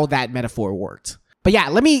how that metaphor worked. But yeah,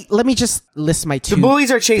 let me just list my two. The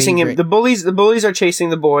bullies are chasing him. The bullies are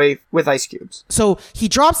chasing the boy with ice cubes. So he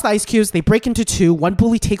drops the ice cubes. They break into two. One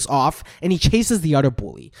bully takes off, and he chases the other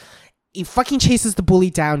bully. He fucking chases the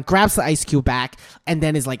bully down, grabs the ice cube back, and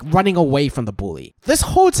then is running away from the bully. This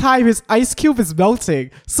whole time, his ice cube is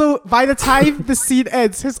melting. So by the time the scene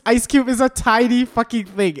ends, his ice cube is a tiny fucking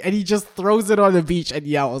thing, and he just throws it on the beach and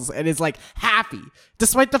yells, and is happy,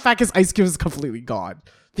 despite the fact his ice cube is completely gone.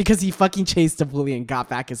 Because he fucking chased the bully and got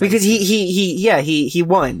back his because he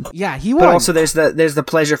won. Yeah, he won. But also there's the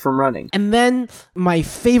pleasure from running. And then my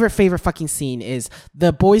favorite fucking scene is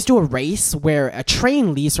the boys do a race where a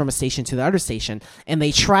train leaves from a station to the other station, and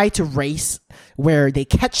they try to race where they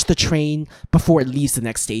catch the train before it leaves the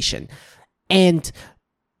next station. And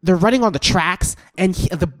they're running on the tracks, and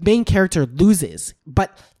the main character loses.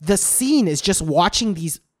 But the scene is just watching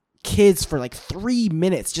these kids for 3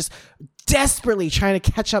 minutes, just desperately trying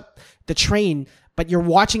to catch up the train, but you're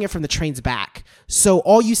watching it from the train's back. So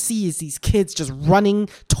all you see is these kids just running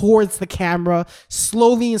towards the camera,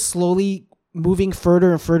 slowly and slowly moving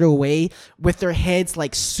further and further away with their heads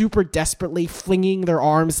super desperately flinging their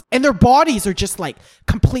arms, and their bodies are just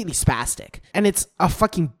completely spastic. And it's a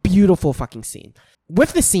fucking beautiful fucking scene.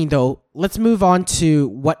 With the scene though, let's move on to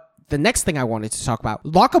what the next thing I wanted to talk about.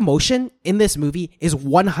 Locomotion in this movie is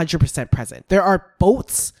 100% present. There are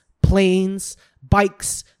boats, planes,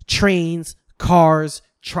 bikes, trains, cars,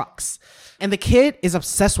 trucks. And the kid is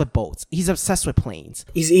obsessed with boats. He's obsessed with planes.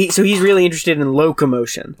 So he's really interested in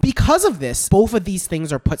locomotion. Because of this, both of these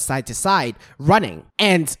things are put side to side, running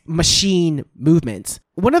and machine movement.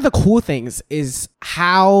 One of the cool things is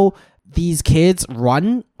how these kids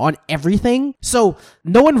run on everything. So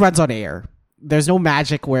no one runs on air. There's no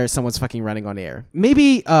magic where someone's fucking running on air.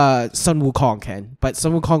 Maybe Sun Wukong can, but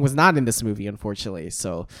Sun Wukong was not in this movie, unfortunately.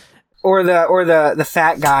 So, or the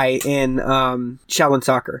fat guy in Shaolin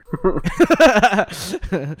Soccer,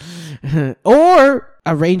 or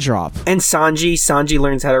a raindrop. And Sanji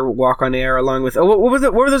learns how to walk on air along with what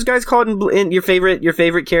were those guys called in your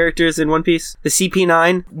favorite characters in One Piece? The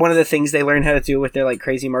CP9. One of the things they learn how to do with their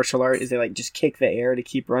crazy martial art is they just kick the air to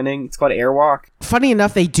keep running. It's called airwalk. Funny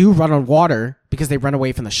enough, they do run on water because they run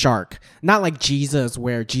away from the shark. Not like Jesus,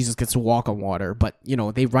 where Jesus gets to walk on water, but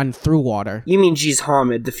they run through water. You mean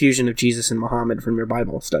Jizhamid, the fusion of Jesus and Muhammad from your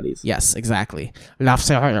Bible studies? Yes, exactly.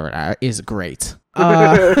 Lafsar is great.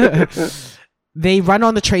 They run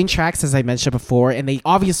on the train tracks, as I mentioned before, and they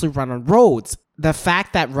obviously run on roads. The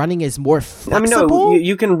fact that running is more flexible...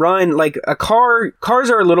 you can run, a car... Cars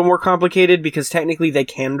are a little more complicated because technically they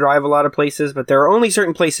can drive a lot of places, but there are only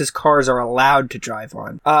certain places cars are allowed to drive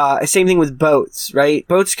on. Same thing with boats, right?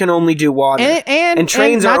 Boats can only do water. And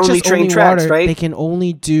trains are only train tracks, right? They can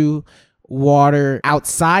only do water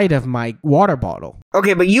outside of my water bottle.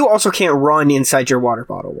 Okay, but you also can't run inside your water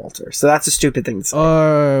bottle, Walter. So that's a stupid thing to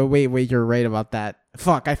say. Wait, you're right about that.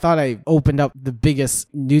 Fuck, I thought I opened up the biggest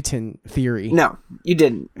Newton theory. No, you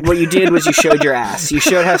didn't. What you did was you showed your ass. You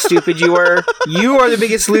showed how stupid you were. You are the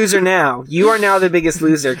biggest loser now. You are now the biggest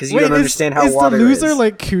loser because you don't understand how water is. Is the loser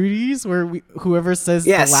like cooties where whoever says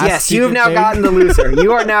the last Yes, you have now gotten the loser.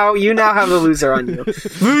 You now have the loser on you.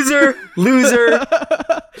 Loser.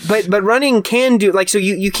 But running can do, so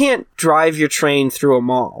you can't drive your train through a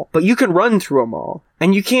mall, but you can run through a mall.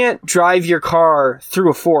 And you can't drive your car through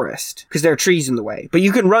a forest because there are trees in the way. But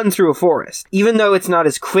you can run through a forest, even though it's not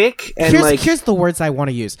as quick. And here's the words I want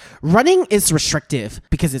to use. Running is restrictive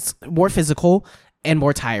because it's more physical, and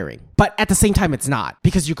more tiring. But at the same time, it's not,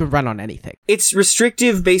 because you can run on anything. It's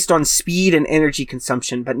restrictive based on speed and energy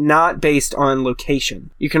consumption, but not based on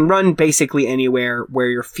location. You can run basically anywhere where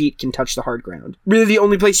your feet can touch the hard ground. Really, the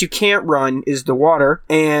only place you can't run is the water,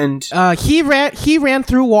 and... He ran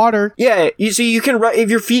through water. Yeah, you see, you can run... If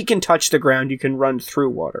your feet can touch the ground, you can run through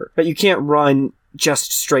water. But you can't run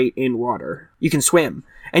just straight in water. You can swim.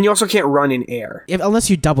 And you also can't run in air. Unless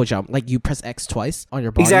you double jump, like you press X twice on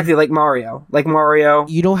your body. Exactly, like Mario.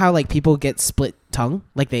 You know how like people get split tongue?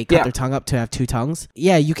 Like they cut their tongue up to have two tongues?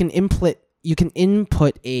 Yeah, you can input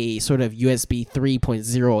a sort of USB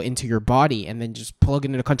 3.0 into your body and then just plug it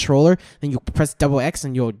into the controller. Then you press double X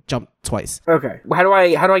and you'll jump twice. Okay. How do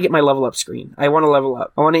I get my level up screen? I want to level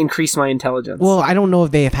up. I want to increase my intelligence. Well, I don't know if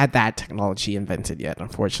they have had that technology invented yet,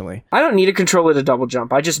 unfortunately. I don't need a controller to double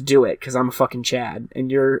jump. I just do it because I'm a fucking Chad and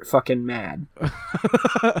you're fucking mad.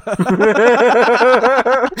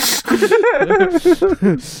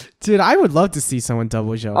 Dude, I would love to see someone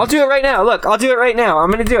double jump. I'll do it right now. Look, I'll do it right now. I'm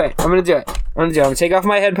gonna do it. I'm gonna take off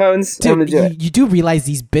my headphones. Dude, I'm gonna do it. You do realize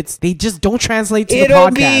these bits, they just don't translate to the podcast.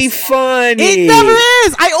 It'll be funny. It never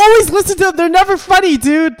is. I always listen to them. They're never funny,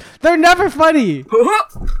 dude. They're never funny.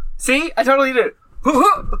 See? I totally did it.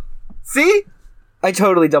 See? I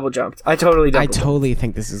totally double jumped. I totally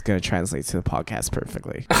think this is going to translate to the podcast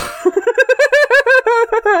perfectly.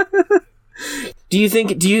 Do you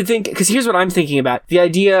think, because here's what I'm thinking about. The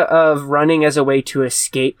idea of running as a way to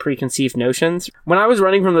escape preconceived notions. When I was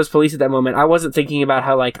running from those police at that moment, I wasn't thinking about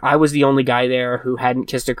how, like, I was the only guy there who hadn't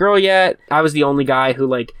kissed a girl yet. I was the only guy who,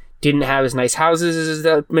 like, didn't have as nice houses as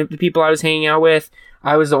the people I was hanging out with.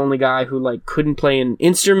 I was the only guy who, like, couldn't play an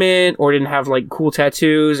instrument or didn't have, like, cool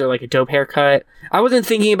tattoos or, like, a dope haircut. I wasn't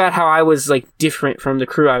thinking about how I was, like, different from the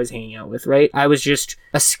crew I was hanging out with, right? I was just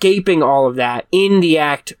escaping all of that in the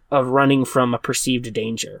act of running from a perceived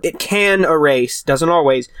danger. It can erase, doesn't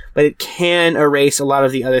always, but it can erase a lot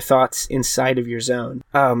of the other thoughts inside of your zone.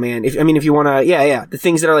 Oh, man. If you want to, the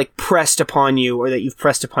things that are, like, pressed upon you or that you've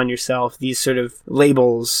pressed upon yourself, these sort of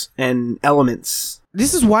labels and elements.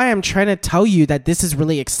 This is why I'm trying to tell you that this is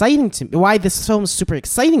really exciting to me. Why this film is super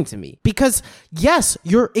exciting to me. Because, yes,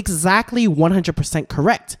 you're exactly 100%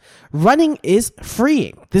 correct. Running is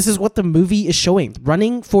freeing. This is what the movie is showing.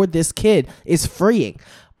 Running for this kid is freeing.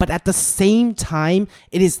 But at the same time,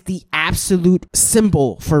 it is the absolute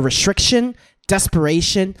symbol for restriction,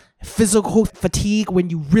 desperation, physical fatigue when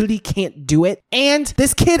you really can't do it. And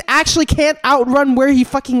this kid actually can't outrun where he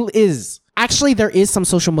fucking is. Actually, there is some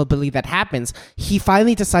social mobility that happens. He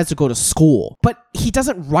finally decides to go to school, but he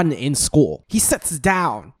doesn't run in school. He sits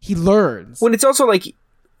down. He learns. When it's also like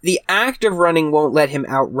the act of running won't let him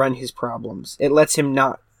outrun his problems. It lets him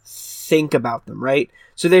not think about them, right?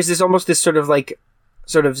 So there's this sort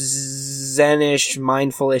of zen-ish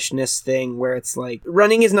mindfulishness thing where it's like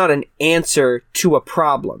running is not an answer to a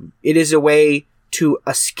problem. It is a way to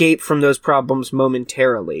escape from those problems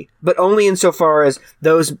momentarily, but only insofar as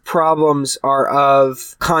those problems are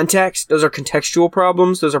of context. Those are contextual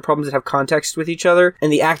problems. Those are problems that have context with each other,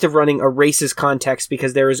 and the act of running erases context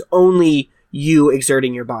because there is only you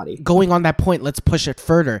exerting your body. Going on that point, let's push it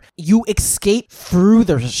further. You escape through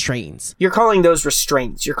the restraints. You're calling those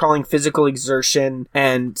restraints. You're calling physical exertion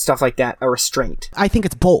and stuff like that a restraint. I think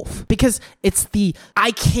it's both. Because it's the,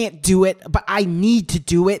 I can't do it, but I need to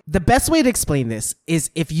do it. The best way to explain this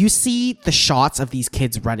is if you see the shots of these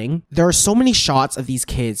kids running, there are so many shots of these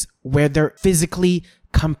kids where they're physically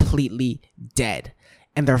completely dead.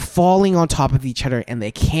 And they're falling on top of each other and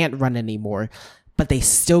they can't run anymore, but they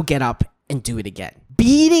still get up and do it again.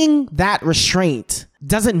 Beating that restraint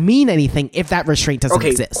doesn't mean anything if that restraint doesn't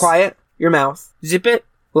exist. Quiet your mouth. Zip it,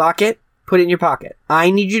 lock it, put it in your pocket. I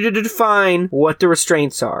need you to define what the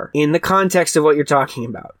restraints are in the context of what you're talking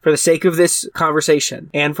about for the sake of this conversation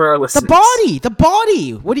and for our listeners. The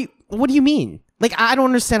body. What do you mean? Like, I don't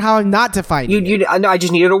understand how I'm not defining it. I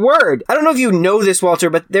just needed a word. I don't know if you know this, Walter,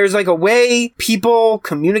 but there's like a way people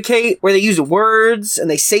communicate where they use words and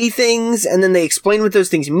they say things and then they explain what those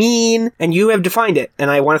things mean, and you have defined it, and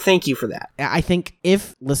I want to thank you for that. I think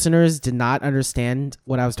if listeners did not understand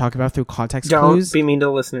what I was talking about through context clues... Don't be mean to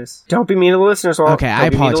the listeners. Don't be mean to the listeners, Walter. Okay, I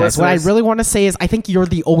apologize. What I really want to say is I think you're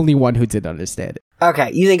the only one who did understand it.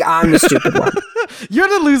 Okay, you think I'm the stupid one. You're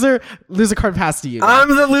the loser. Loser card passed to you.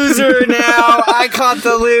 I'm the loser now. I caught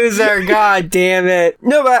the loser. God damn it.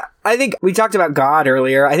 No, but I think we talked about God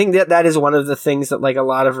earlier. I think that is one of the things that like a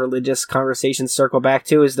lot of religious conversations circle back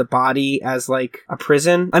to is the body as like a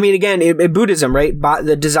prison. I mean, again, in Buddhism, right?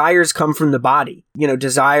 The desires come from the body. You know,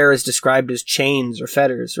 desire is described as chains or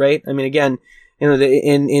fetters, right? I mean, again, You know,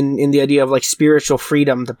 in the idea of like spiritual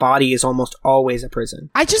freedom, the body is almost always a prison.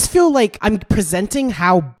 I just feel like I'm presenting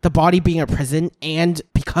how the body being a prison, and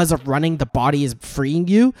because of running, the body is freeing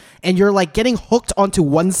you, and you're like getting hooked onto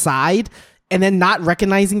one side and then not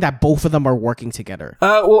recognizing that both of them are working together.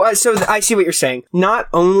 So I see what you're saying. Not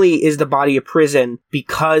only is the body a prison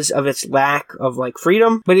because of its lack of like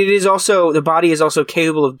freedom, but the body is also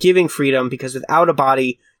capable of giving freedom, because without a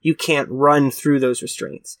body, you can't run through those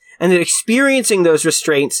restraints. And that experiencing those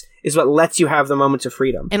restraints is what lets you have the moments of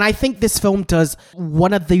freedom. And I think this film does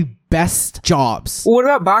one of the best jobs. Well, what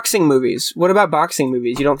about boxing movies?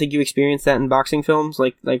 You don't think you experience that in boxing films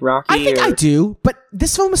like Rocky? I think I do, but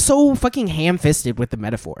this film is so fucking ham-fisted with the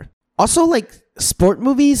metaphor. Also, like, sport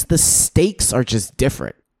movies, the stakes are just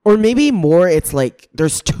different. Or maybe more, it's like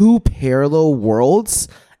there's two parallel worlds,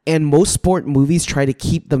 and most sport movies try to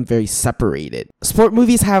keep them very separated. Sport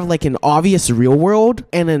movies have like an obvious real world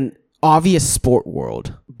and an obvious sport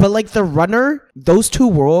world. But like The Runner, those two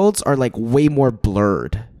worlds are like way more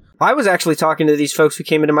blurred. I was actually talking to these folks who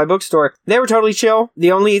came into my bookstore. They were totally chill.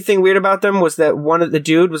 The only thing weird about them was that the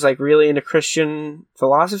dude was like really into Christian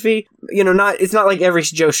philosophy. You know, it's not like every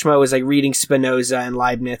Joe Schmo is like reading Spinoza and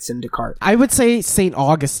Leibniz and Descartes. I would say St.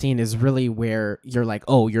 Augustine is really where you're like,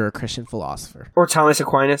 oh, you're a Christian philosopher. Or Thomas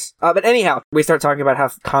Aquinas. But anyhow, we start talking about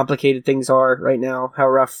how complicated things are right now, how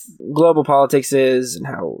rough global politics is, and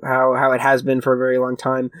how it has been for a very long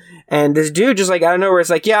time. And this dude just like, I don't know, where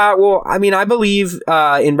it's like, yeah, well, I mean, I believe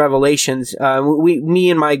in Revelations. Me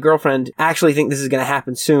and my girlfriend actually think this is going to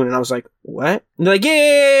happen soon. And I was like, what? And they're like,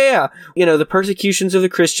 yeah. You know, the persecutions of the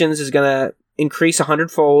Christians is going to increase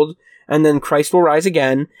 100-fold. And then Christ will rise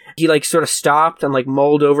again. He like sort of stopped and like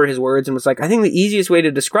mulled over his words and was like, I think the easiest way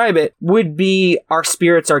to describe it would be our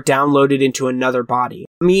spirits are downloaded into another body.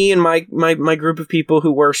 Me and my group of people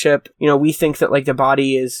who worship, you know, we think that like the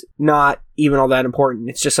body is not even all that important.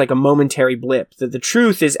 It's just like a momentary blip, that the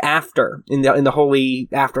truth is after in the holy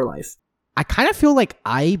afterlife. I kind of feel like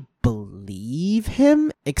I believe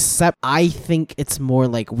him, except I think it's more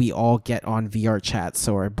like we all get on VR chat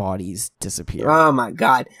so our bodies disappear. Oh my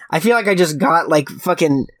god. I feel like I just got like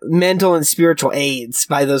fucking mental and spiritual AIDS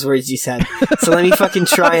by those words you said. So let me fucking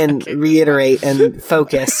try and reiterate and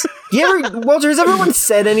focus. Walter, has everyone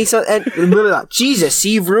said Jesus,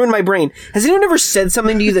 see, you've ruined my brain. Has anyone ever said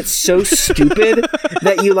something to you that's so stupid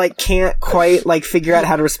that you like can't quite like figure out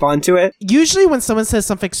how to respond to it? Usually when someone says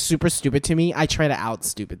something super stupid to me, I try to out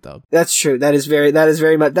stupid them. That's true. That is very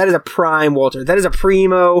much, that is a prime Walter. That is a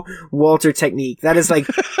primo Walter technique. That is like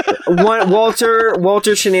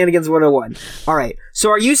Walter Shenanigans 101. All right. So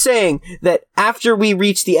are you saying that after we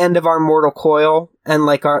reach the end of our mortal coil and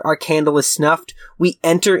like our candle is snuffed, we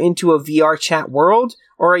enter into a VR chat world?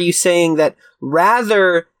 Or are you saying that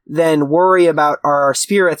rather than worry about our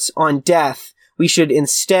spirits on death, we should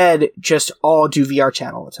instead just all do VR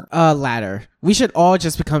chat all the time? Latter. We should all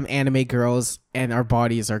just become anime girls and our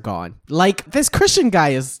bodies are gone. Like this Christian guy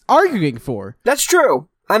is arguing for. That's true.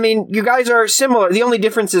 I mean, you guys are similar. The only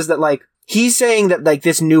difference is that like, he's saying that like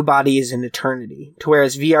this new body is an eternity, to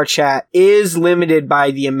whereas VR chat is limited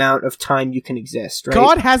by the amount of time you can exist, right?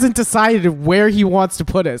 God hasn't decided where he wants to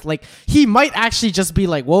put us. Like, he might actually just be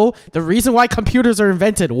like, whoa, the reason why computers are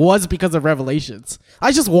invented was because of Revelations.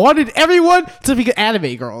 I just wanted everyone to be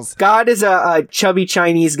anime girls. God is a chubby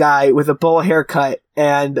Chinese guy with a bowl haircut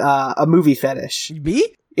and a movie fetish.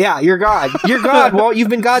 Me? Yeah, you're God. You're God, Walt. You've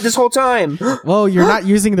been God this whole time. Well, you're not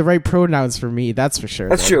using the right pronouns for me, that's for sure.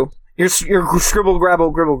 That's true. You're scribble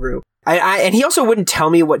grabble gribble groo. And he also wouldn't tell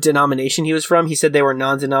me what denomination he was from. He said they were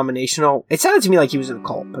non-denominational. It sounded to me like he was in a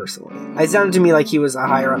cult, personally. It sounded to me like he was a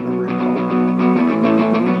higher up member in a cult.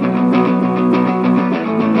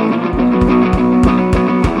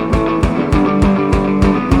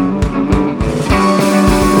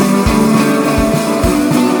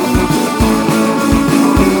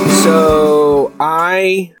 So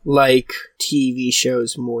I like TV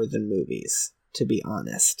shows more than movies, to be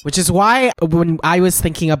honest. Which is why when I was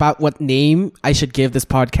thinking about what name I should give this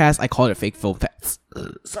podcast, I called it Fake Film Facts.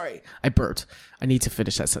 Sorry, I burped. I need to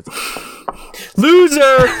finish that sentence.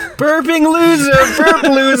 Loser! Burping loser! Burp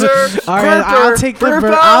loser! Alright, I'll take the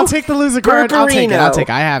loser card. I'll take it.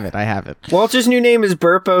 I have it. Walter's new name is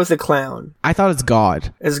Burpo the Clown. I thought it's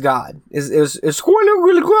God. It's God. I struggle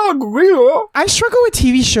with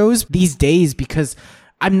TV shows these days because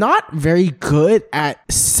I'm not very good at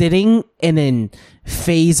sitting in a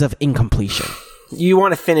phase of incompletion. You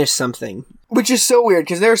want to finish something. Which is so weird,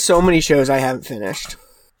 because there are so many shows I haven't finished.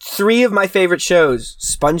 3 of my favorite shows,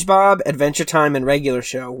 SpongeBob, Adventure Time, and Regular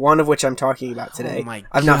Show, one of which I'm talking about today. Oh my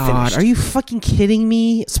I've God. not finished. Are you fucking kidding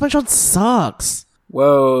me? SpongeBob sucks.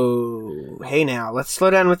 Whoa. Hey now, let's slow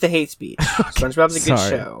down with the hate speech. SpongeBob's a good Sorry.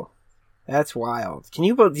 show. That's wild.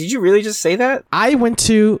 Did you really just say that? I went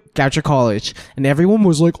to Goucher College, and everyone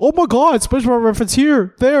was like, "Oh my god, SpongeBob reference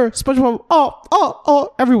here, there, SpongeBob,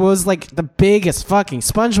 oh!" Everyone was like the biggest fucking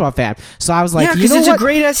SpongeBob fan. So I was like, Yeah, you know it's what? a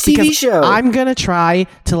great ass TV Because show. I'm gonna try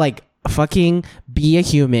to like fucking be a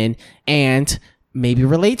human and maybe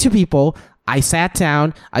relate to people. I sat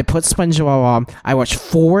down, I put SpongeBob on, I watched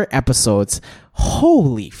 4 episodes.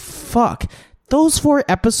 Holy fuck. Those 4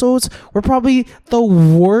 episodes were probably the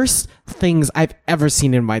worst things I've ever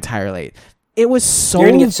seen in my entire life. It was so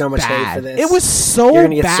You're gonna get so much bad. hate for this. It was so You're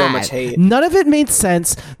gonna get bad. so much hate. None of it made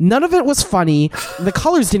sense. None of it was funny. The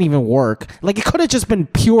colors didn't even work. Like, it could have just been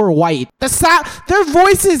pure white. Their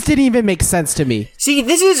voices didn't even make sense to me. See,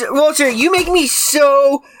 this is Walter. You make me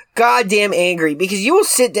so goddamn angry because you will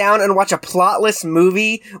sit down and watch a plotless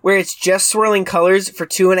movie where it's just swirling colors for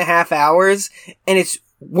 2.5 hours and it's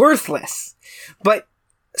worthless. But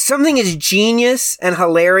something as genius and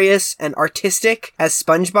hilarious and artistic as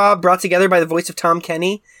SpongeBob, brought together by the voice of Tom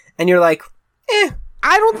Kenny, and you're like, I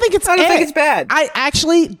don't think it's bad. I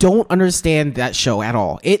actually don't understand that show at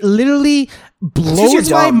all. It literally 'cause blows you're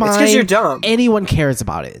my dumb. mind. It's 'cause you're dumb. Anyone cares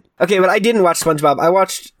about it. Okay, but I didn't watch SpongeBob. I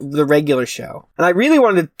watched the regular show. And I really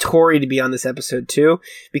wanted Tori to be on this episode too,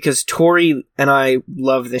 because Tori and I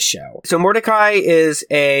love this show. So Mordecai is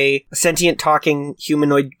a sentient talking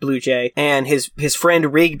humanoid blue jay, and his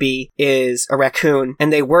friend Rigby is a raccoon,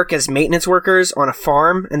 and they work as maintenance workers on a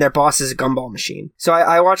farm, and their boss is a gumball machine. So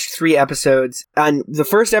I watched 3 episodes, and the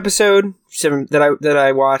first episode that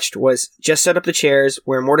I watched was Just Set Up the Chairs,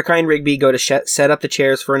 where Mordecai and Rigby go to set up the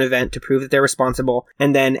chairs for an event to prove that they're responsible,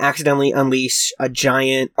 and then accidentally unleash a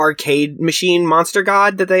giant arcade machine monster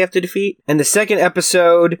god that they have to defeat. And the second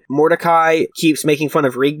episode, Mordecai keeps making fun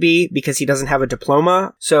of Rigby because he doesn't have a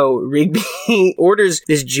diploma, so Rigby orders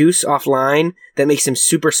this juice offline that makes him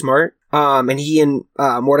super smart. And he and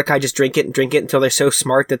Mordecai just drink it until they're so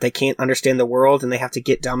smart that they can't understand the world and they have to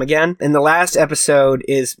get dumb again. And the last episode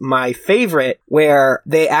is my favorite, where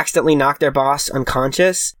they accidentally knock their boss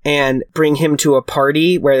unconscious and bring him to a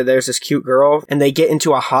party where there's this cute girl, and they get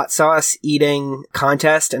into a hot sauce eating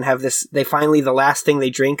contest and have this, the last thing they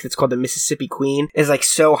drink, that's called the Mississippi Queen, is like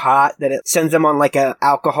so hot that it sends them on like a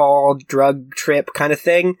alcohol drug trip kind of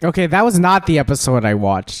thing. Okay, that was not the episode I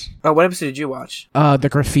watched. Oh, what episode did you watch? The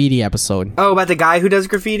graffiti episode. Oh, about the guy who does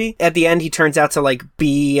graffiti? At the end, he turns out to, like,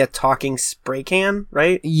 be a talking spray can,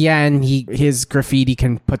 right? Yeah, and his graffiti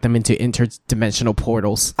can put them into interdimensional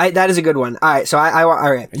portals. That is a good one. All right, so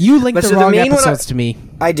all right. You linked the wrong episodes to me.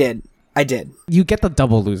 I did. You get the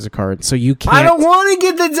double loser card, so you can't. I don't want to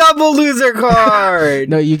get the double loser card!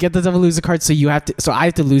 No, you get the double loser card, so I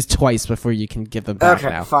have to lose twice before you can give them back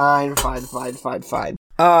now. Fine.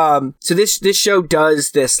 So this show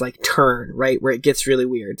does this like turn, right, where it gets really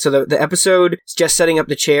weird. So the episode is just setting up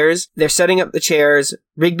the chairs. They're setting up the chairs.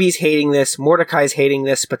 Rigby's hating this. Mordecai's hating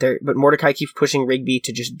this, but Mordecai keeps pushing Rigby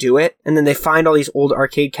to just do it. And then they find all these old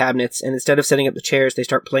arcade cabinets, and instead of setting up the chairs, they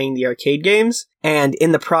start playing the arcade games. And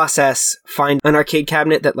in the process, find an arcade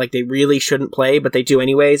cabinet that like they really shouldn't play, but they do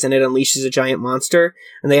anyways, and it unleashes a giant monster.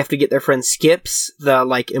 And they have to get their friend Skips, the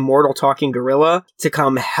like immortal talking gorilla, to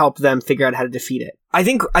come help them figure out how to defeat it. I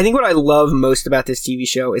think what I love most about this TV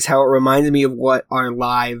show is how it reminds me of what our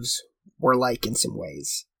lives were like in some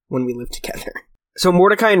ways when we lived together. So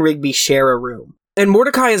Mordecai and Rigby share a room. And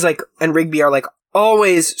Mordecai and Rigby are like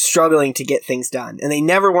always struggling to get things done. And they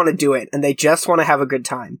never want to do it. And they just want to have a good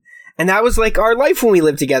time. And that was like our life when we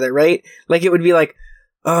lived together, right? Like it would be like,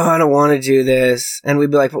 oh, I don't want to do this. And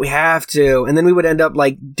we'd be like, but we have to. And then we would end up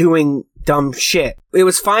like doing dumb shit. It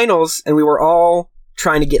was finals and we were all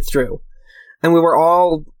trying to get through. And we were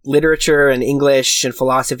all literature and English and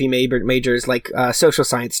philosophy majors, like social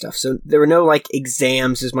science stuff. So there were no like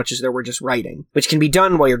exams as much as there were just writing, which can be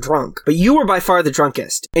done while you're drunk. But you were by far the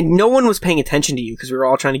drunkest, and no one was paying attention to you because we were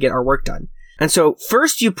all trying to get our work done. And so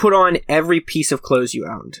first you put on every piece of clothes you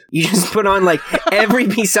owned. You just put on like every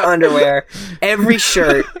piece of underwear, every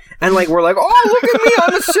shirt, and like we're like, oh, look at me,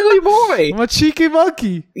 I'm a silly boy. I'm a cheeky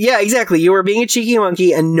monkey. Yeah, exactly. You were being a cheeky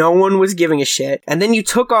monkey and no one was giving a shit. And then you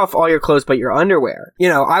took off all your clothes but your underwear. You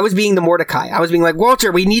know, I was being the Mordecai. I was being like,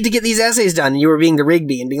 Walter, we need to get these essays done. And you were being the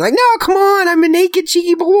Rigby and being like, no, come on, I'm a naked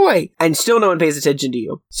cheeky boy. And still no one pays attention to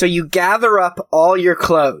you. So you gather up all your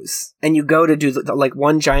clothes and you go to do like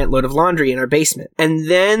one giant load of laundry in our basement.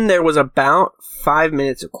 And then there was about 5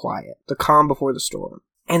 minutes of quiet, the calm before the storm.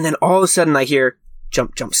 And then all of a sudden I hear,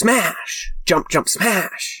 jump, jump, smash, jump, jump,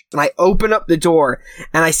 smash. And I open up the door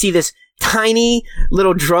and I see this tiny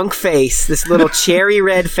little drunk face, this little cherry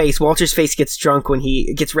red face. Walter's face gets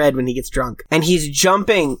red when he gets drunk. And he's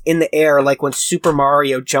jumping in the air like when Super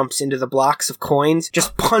Mario jumps into the blocks of coins,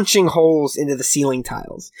 just punching holes into the ceiling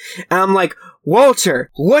tiles. And I'm like,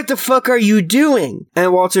 Walter, what the fuck are you doing?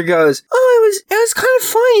 And Walter goes, oh, it was kind of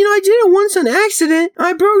fun. I did it once on accident.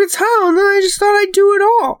 I broke a tile and then I just thought I'd do it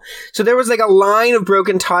all. So there was like a line of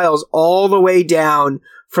broken tiles all the way down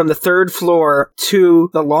from the 3rd floor to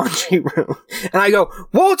the laundry room. And I go,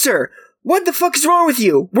 Walter, what the fuck is wrong with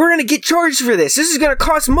you? We're gonna get charged for this. This is gonna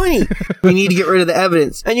cost money. We need to get rid of the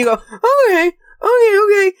evidence. And you go, okay.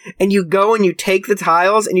 And you go and you take the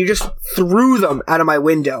tiles and you just threw them out of my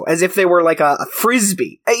window as if they were like a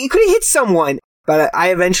frisbee. You could have hit someone. But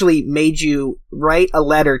I eventually made you write a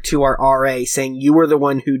letter to our RA saying you were the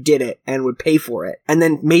one who did it and would pay for it, and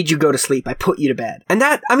then made you go to sleep. I put you to bed. And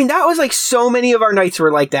that was like so many of our nights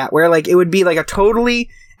were like that, where like it would be like a totally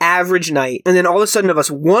average night, and then all of a sudden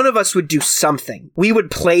one of us would do something. We would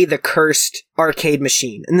play the cursed arcade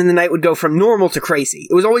machine, and then the night would go from normal to crazy.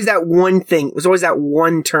 It was always that one thing. It was always that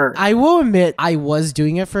one turn. I will admit, I was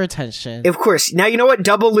doing it for attention. Of course. Now you know what?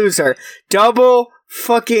 Double loser. Double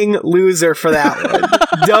fucking loser for that one.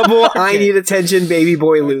 Double okay. I need attention baby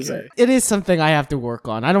boy loser. It is something I have to work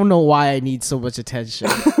on. I don't know why I need so much attention.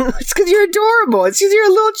 It's because you're adorable. It's because you're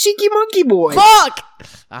a little cheeky monkey boy. Fuck!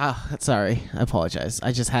 Sorry. I apologize.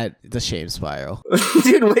 I just had the shame spiral.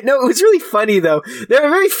 Dude, no, it was really funny though. There are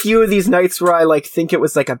very few of these nights where I like think it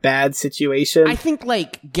was like a bad situation. I think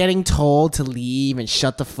like getting told to leave and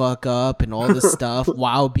shut the fuck up and all this stuff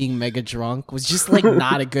while being mega drunk was just like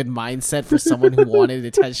not a good mindset for someone who wanted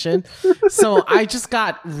attention. So I just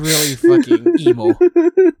got really fucking emo.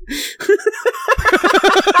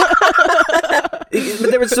 But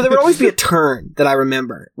there would always be a turn that I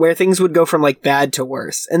remember where things would go from like bad to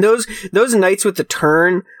worse. And those nights with the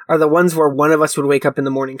turn are the ones where one of us would wake up in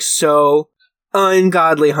the morning so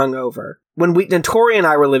ungodly hungover. When Tori and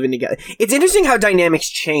I were living together. It's interesting how dynamics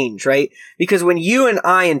change, right? Because when you and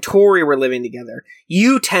I and Tori were living together,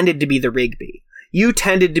 you tended to be the Rigby. You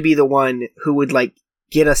tended to be the one who would like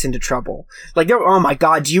get us into trouble. Like, oh my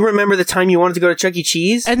god, do you remember the time you wanted to go to Chuck E.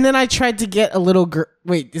 Cheese? And then I tried to get a little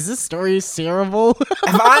wait, is this story shareable?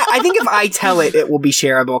 I think if I tell it, it will be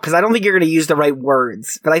shareable, because I don't think you're going to use the right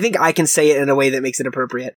words, but I think I can say it in a way that makes it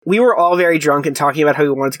appropriate. We were all very drunk and talking about how we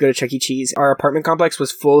wanted to go to Chuck E. Cheese. Our apartment complex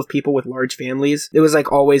was full of people with large families. It was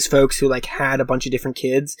like always folks who like had a bunch of different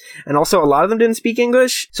kids, and also a lot of them didn't speak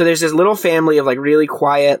English. So there's this little family of like really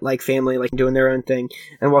quiet like family like doing their own thing,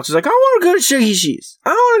 and Walter's like, I want to go to Chuck E. Cheese. I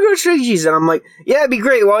want to go to Chuck E. Cheese. And I'm like, yeah, it'd be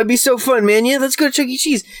great. Well, it'd be so fun, man. Yeah, let's go to Chuck E.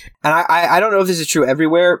 Cheese. And I don't know if this is true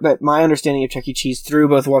everywhere, but my understanding of Chuck E. Cheese through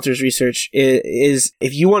both Walter's research is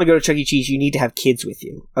if you want to go to Chuck E. Cheese, you need to have kids with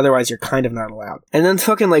you. Otherwise, you're kind of not allowed. And then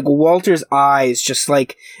fucking like Walter's eyes just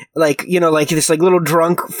like, you know, like this like little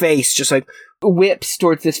drunk face just like whips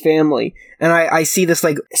towards this family. And I see this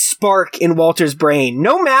like spark in Walter's brain.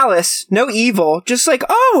 No malice, no evil, just like,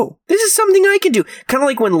 oh, this is something I can do. Kind of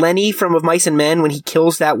like when Lenny from Of Mice and Men, when he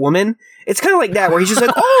kills that woman. It's kind of like that, where he's just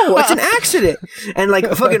like, oh, it's an accident. And like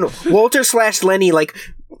fucking Walter / Lenny like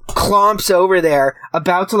clomps over there,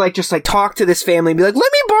 about to like just like talk to this family and be like,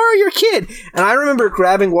 let me borrow your kid. And I remember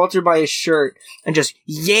grabbing Walter by his shirt and just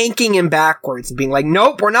yanking him backwards and being like,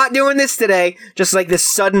 nope, we're not doing this today. Just like this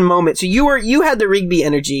sudden moment. So you had the Rigby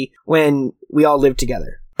energy when we all lived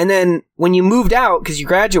together. And then when you moved out, because you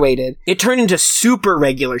graduated, it turned into super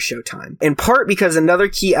regular show time. In part because another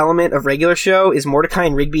key element of regular show is Mordecai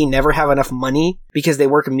and Rigby never have enough money because they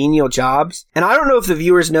work menial jobs. And I don't know if the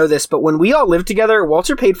viewers know this, but when we all lived together,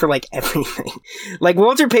 Walter paid for like everything. Like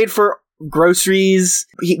Walter paid for groceries.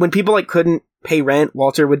 When people like couldn't pay rent,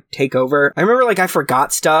 Walter would take over. I remember like I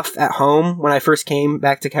forgot stuff at home when I first came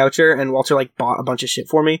back to Coucher, and Walter like bought a bunch of shit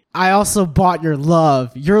for me. I also bought your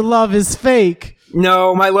love. Your love is fake.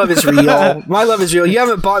 No, my love is real. My love is real. You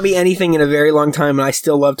haven't bought me anything in a very long time, and I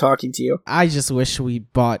still love talking to you. I just wish we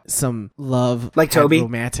bought some love, like Toby,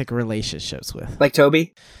 romantic relationships with, like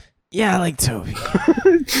Toby. Yeah, like Toby.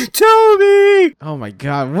 Toby! Oh my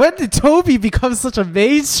god, when did Toby become such a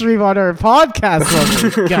mainstream on our podcast?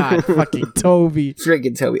 Oh my god, fucking Toby.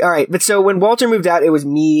 Friggin' Toby. Alright, but so when Walter moved out, it was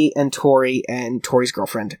me and Tori and Tori's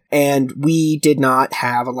girlfriend. And we did not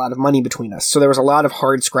have a lot of money between us. So there was a lot of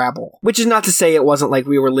hard scrabble. Which is not to say it wasn't like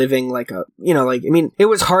we were living like a, you know, like, I mean, it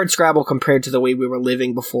was hard scrabble compared to the way we were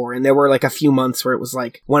living before. And there were like a few months where it was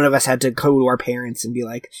like, one of us had to go to our parents and be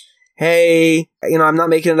like, hey, I'm not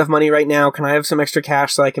making enough money right now. Can I have some extra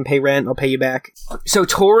cash so I can pay rent? I'll pay you back. So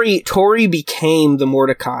Tori became the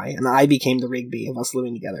Mordecai and I became the Rigby of us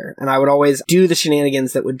living together. And I would always do the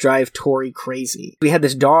shenanigans that would drive Tori crazy. We had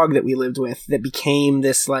this dog that we lived with that became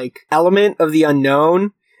this like element of the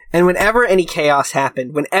unknown. And whenever any chaos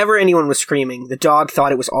happened, whenever anyone was screaming, the dog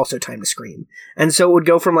thought it was also time to scream. And so it would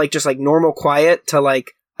go from like just like normal quiet to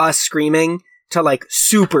like us screaming to like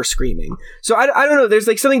super screaming. So I don't know, there's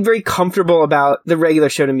like something very comfortable about the regular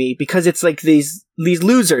show to me because it's like these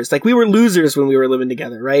losers. Like we were losers when we were living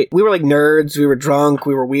together, right? We were like nerds, we were drunk,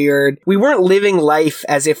 we were weird. We weren't living life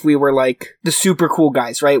as if we were like the super cool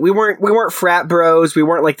guys, right? We weren't frat bros, we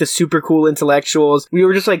weren't like the super cool intellectuals. We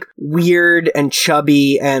were just like weird and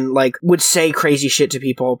chubby and like would say crazy shit to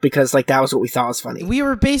people because like that was what we thought was funny. We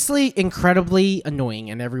were basically incredibly annoying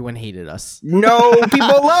and everyone hated us. No,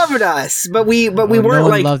 people loved us, but we weren't no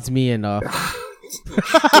one like loved me enough.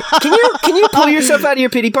 Can you pull yourself out of your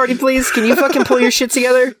pity party, please? Can you fucking pull your shit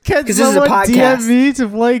together? Can this is a podcast. DM me to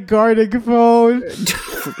play guarding phone?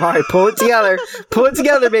 All right, pull it together. Pull it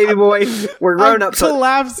together, baby boy. We're grown up.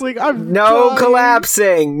 Collapsing. No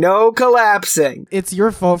collapsing. It's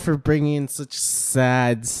your fault for bringing such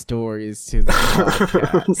sad stories to the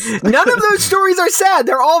podcast. None of those stories are sad.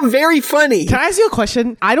 They're all very funny. Can I ask you a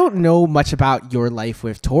question? I don't know much about your life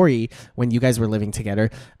with Tori when you guys were living together.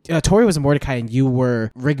 Tori was a Mordecai and you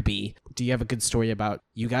were Rigby. Do you have a good story about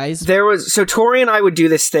you guys? So Tori and I would do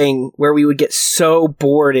this thing where we would get so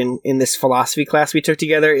bored in this philosophy class we took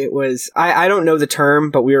together. It was, I don't know the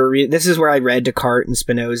term, but we were this is where I read Descartes and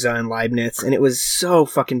Spinoza and Leibniz, and it was so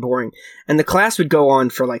fucking boring. And the class would go on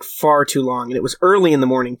for like far too long, and it was early in the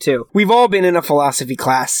morning too. We've all been in a philosophy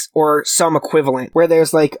class or some equivalent where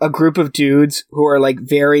there's like a group of dudes who are like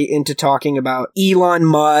very into talking about Elon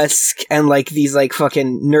Musk and like these like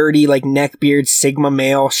fucking nerdy like neckbeard Sigma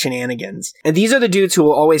male shenanigans. And these are the dudes who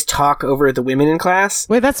will always talk over the women in class.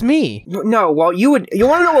 Wait, that's me. No, well, you want to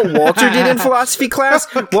know what Walter did in philosophy class?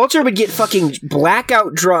 Walter would get fucking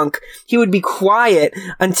blackout drunk. He would be quiet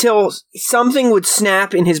until something would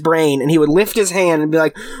snap in his brain and he would lift his hand and be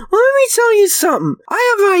like, let me tell you something.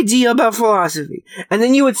 I have an idea about philosophy. And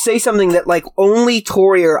then you would say something that like only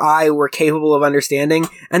Tori or I were capable of understanding,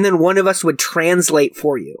 and then one of us would translate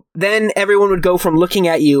for you. Then everyone would go from looking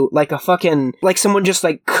at you like a fucking, like someone just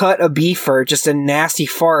like cut a beefer, just a nasty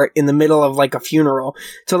fart in the middle of like a funeral,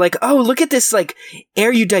 to like, oh, look at this like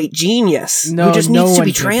erudite genius who just needs to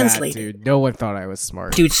be translated. Dude. No one thought I was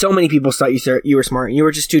smart. Dude, so many people thought you were smart. You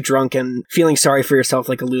were just too drunk and feeling sorry for yourself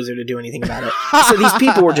like a loser to do anything about it. So these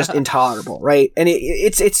people were just intolerable, right? And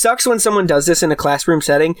it sucks when someone does this in a classroom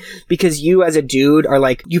setting because you as a dude are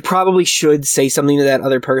like, you probably should say something to that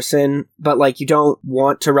other person, but like you don't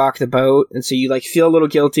want to rock the boat, and so you like feel a little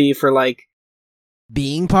guilty for like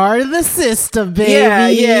being part of the system, baby.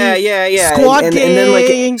 Yeah. Squad and gang. then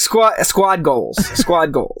like squad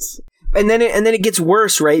goals. And then it gets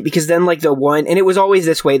worse, right? Because then like the one, and it was always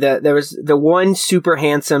this way, there was the one super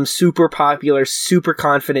handsome, super popular, super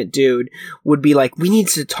confident dude would be like, we need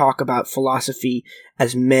to talk about philosophy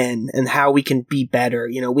as men and how we can be better.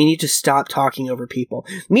 We need to stop talking over people.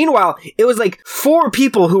 Meanwhile, it was like 4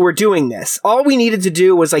 people who were doing this. All we needed to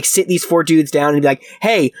do was like sit these 4 dudes down and be like,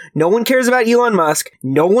 hey, no one cares about Elon Musk.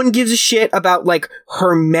 No one gives a shit about like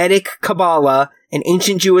Hermetic Kabbalah and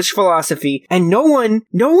ancient Jewish philosophy, and no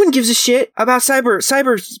one gives a shit about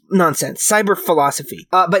cyber nonsense, cyber philosophy.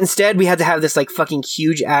 But instead, we had to have this like fucking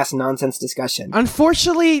huge ass nonsense discussion.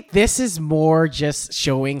 Unfortunately, this is more just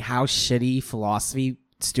showing how shitty philosophy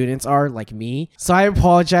students are, like me. So I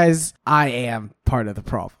apologize. I am part of the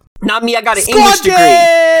problem. Not me. I got an English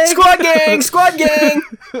degree. Squad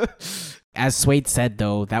gang. As Swade said,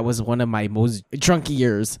 though, that was one of my most drunk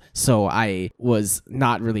years, so I was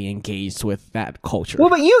not really engaged with that culture. Well,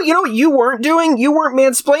 but you know what you weren't doing? You weren't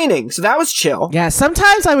mansplaining, so that was chill. Yeah,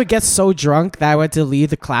 sometimes I would get so drunk that I would have to leave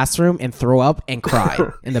the classroom and throw up and cry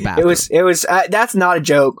in the bathroom. It was that's not a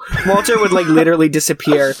joke. Walter would like literally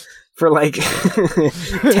disappear for like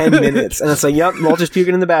 10 minutes. And it's like, yep, Walter's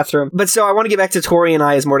puking in the bathroom. But so I want to get back to Tori and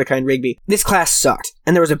I as Mordecai and Rigby. This class sucked.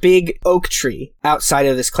 And there was a big oak tree outside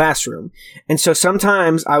of this classroom. And so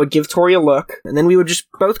sometimes I would give Tori a look, and then we would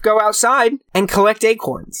just both go outside and collect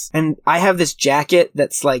acorns. And I have this jacket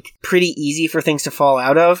that's like pretty easy for things to fall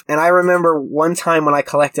out of. And I remember one time when I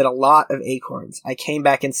collected a lot of acorns, I came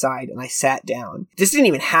back inside and I sat down. This didn't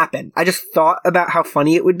even happen. I just thought about how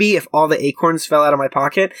funny it would be if all the acorns fell out of my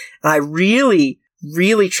pocket. And I really,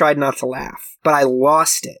 really tried not to laugh, but I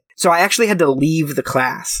lost it. So I actually had to leave the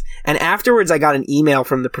class. And afterwards, I got an email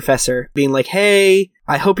from the professor being like, hey,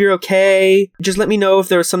 I hope you're okay. Just let me know if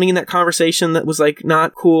there was something in that conversation that was like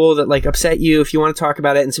not cool, that like upset you, if you want to talk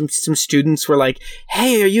about it. And some students were like,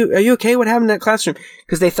 hey, are you okay? What happened in that classroom?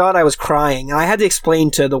 Because they thought I was crying. And I had to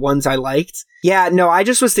explain to the ones I liked. Yeah, no, I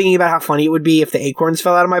just was thinking about how funny it would be if the acorns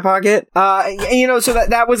fell out of my pocket. So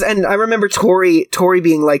that was, and I remember Tori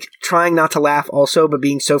being like trying not to laugh also, but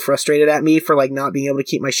being so frustrated at me for like not being able to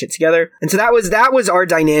keep my shit together. And so that was our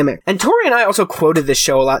dynamic. And Tori and I also quoted this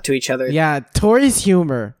show a lot to each other. Yeah, Tori's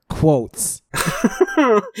humor quotes.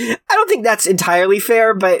 I don't think that's entirely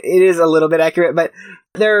fair, but it is a little bit accurate. But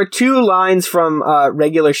there are two lines from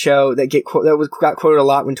regular show that got quoted a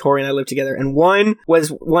lot when Tori and I lived together, and one was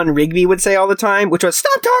one Rigby would say all the time, which was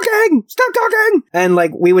 "Stop talking, stop talking," and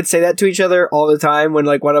like we would say that to each other all the time when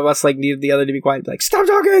like one of us like needed the other to be quiet, like "Stop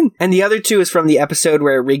talking." And the other two is from the episode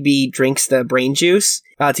where Rigby drinks the brain juice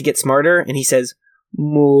to get smarter, and he says,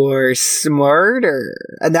 "More smarter,"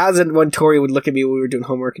 and that was when Tori would look at me when we were doing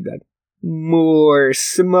homework and be like, "More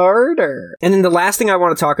smarter." And then the last thing I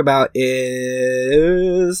want to talk about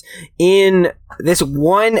is in this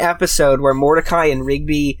one episode where Mordecai and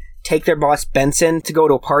Rigby take their boss Benson to go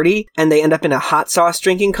to a party, and they end up in a hot sauce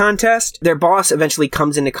drinking contest. Their boss eventually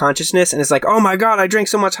comes into consciousness and is like, "Oh my god, I drank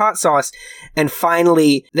so much hot sauce." And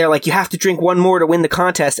finally, they're like, "You have to drink one more to win the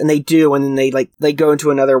contest," and they do, and then they go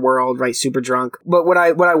into another world, right, super drunk. But what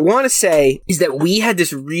I want to say is that we had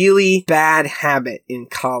this really bad habit in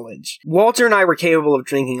college. Walter and I were capable of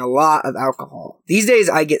drinking a lot of alcohol. These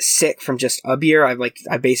days, I get sick from just a beer.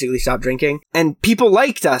 I basically stopped drinking, and people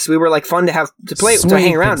liked us. We were like fun to have to play to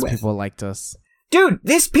hang around with. People liked us. Dude,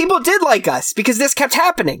 people did like us because this kept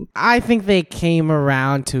happening. I think they came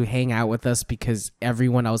around to hang out with us because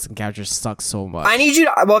everyone else in Gouger sucks so much.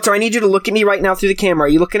 Walter, I need you to look at me right now through the camera. Are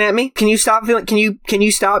you looking at me? Can you stop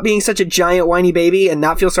stop being such a giant whiny baby and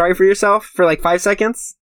not feel sorry for yourself for like 5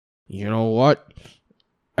 seconds? You know what?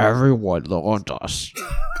 Everyone loved us.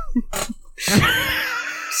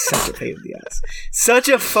 Such a pain in the ass. Such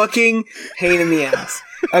a fucking pain in the ass.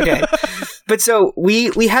 Okay. But so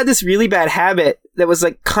we had this really bad habit that was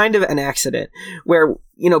like kind of an accident where,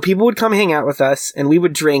 you know, people would come hang out with us and we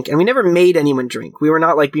would drink, and we never made anyone drink. We were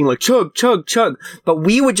not like being like chug, chug, chug, but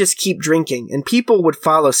we would just keep drinking and people would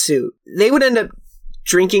follow suit. They would end up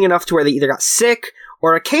drinking enough to where they either got sick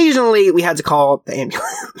or occasionally we had to call the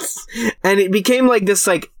ambulance. And it became like this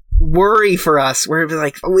like worry for us where it'd be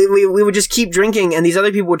like we would just keep drinking and these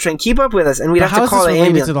other people would try and keep up with us and we'd have to call the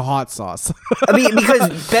ambulance. To the hot sauce? I mean,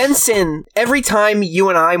 because Benson, every time you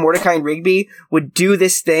and I, Mordecai and Rigby, would do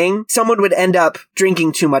this thing, someone would end up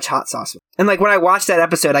drinking too much hot sauce. And like when I watch that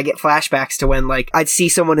episode, I get flashbacks to when like I'd see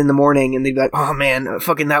someone in the morning and they'd be like, "Oh man,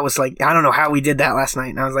 fucking that was like, I don't know how we did that last night."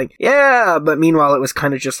 And I was like, "Yeah," but meanwhile it was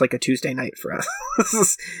kind of just like a Tuesday night for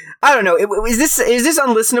us. I don't know. Is this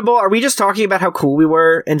unlistenable? Are we just talking about how cool we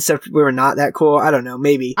were and stuff? We were not that cool. I don't know.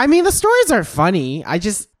 Maybe. I mean, the stories are funny. I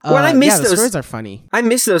just I miss those. The stories are funny. I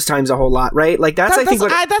miss those times a whole lot, right? Like that's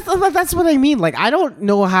what I mean. Like I don't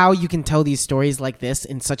know how you can tell these stories like this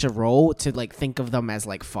in such a role to like think of them as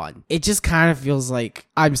like fun. It just kind of feels like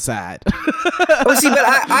I'm sad. Well, see, but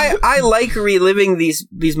I like reliving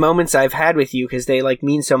these moments I've had with you because they like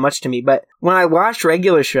mean so much to me. But when I watch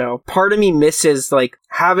regular show, part of me misses like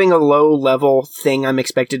having a low level thing I'm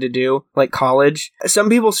expected to do, like college. Some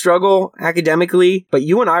people struggle academically, but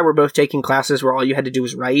you and I were both taking classes where all you had to do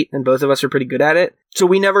was write, and both of us are pretty good at it. So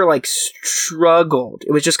we never like struggled.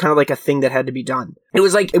 It was just kind of like a thing that had to be done. It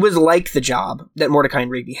was like the job that Mordecai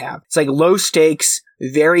and Rigby have. It's like low stakes,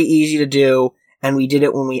 very easy to do, and we did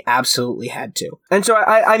it when we absolutely had to. And so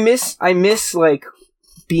I miss like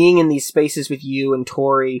being in these spaces with you and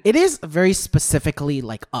Tori. It is very specifically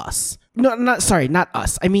like us. No, not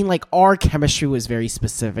us. I mean, like, our chemistry was very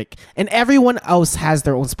specific, and everyone else has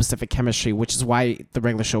their own specific chemistry, which is why the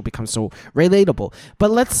regular show becomes so relatable.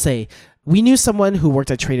 But let's say we knew someone who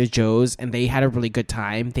worked at Trader Joe's, and they had a really good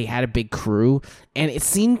time. They had a big crew, and it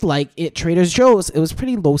seemed like at Trader Joe's, it was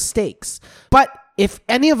pretty low stakes. But if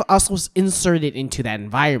any of us was inserted into that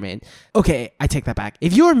environment, okay, I take that back.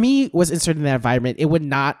 If you or me was inserted in that environment, it would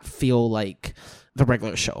not feel like the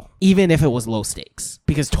regular show, even if it was low stakes,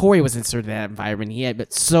 because Tori was inserted in that environment. He had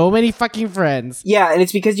met so many fucking friends. Yeah, and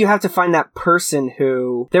it's because you have to find that person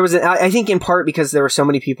who I think in part because there were so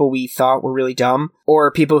many people we thought were really dumb,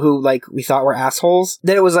 or people who like we thought were assholes,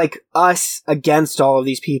 that it was like us against all of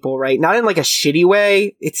these people, right? Not in like a shitty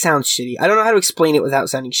way. It sounds shitty. I don't know how to explain it without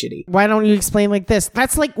sounding shitty. Why don't you explain like this?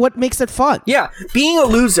 That's like what makes it fun. Yeah, being a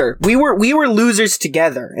loser. We were losers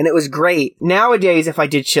together, and it was great. Nowadays, if I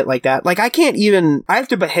did shit like that, like I can't even have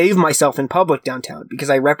to behave myself in public downtown because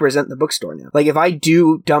I represent the bookstore now. Like if I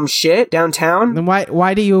do dumb shit downtown, Then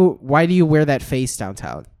why do you wear that face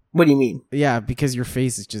downtown? what do you mean? Yeah, because your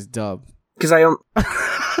face is just dumb. Because I don't.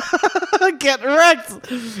 Get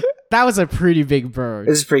wrecked. That was a pretty big burn.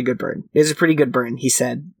 This is a pretty good burn. It is a pretty good burn, he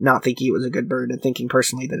said, not thinking it was a good burn and thinking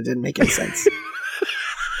personally that it didn't make any sense.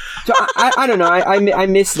 So I don't know. I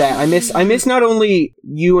miss that. I miss not only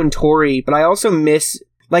you and Tori, but I also miss,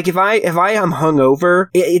 like, if I am hungover,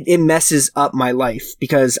 it messes up my life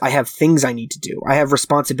because I have things I need to do. I have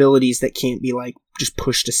responsibilities that can't be like just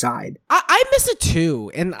pushed aside. I miss it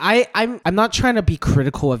too, and I'm not trying to be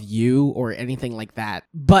critical of you or anything like that,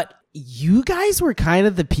 but you guys were kind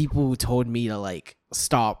of the people who told me to like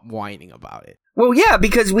stop whining about it. Well, yeah,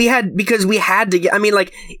 because we had to get, I mean,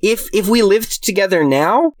 like, if we lived together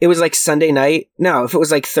now, it was like Sunday night. No, if it was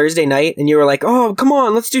like Thursday night and you were like, oh, come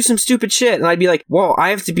on, let's do some stupid shit. And I'd be like, well,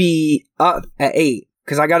 I have to be up at 8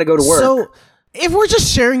 because I got to go to work. So if we're just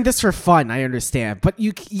sharing this for fun, I understand. But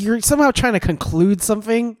you're somehow trying to conclude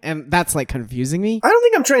something, and that's like confusing me. I don't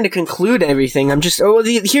think I'm trying to conclude everything. I'm just,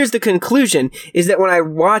 here's the conclusion, is that when I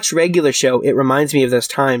watch regular show, it reminds me of those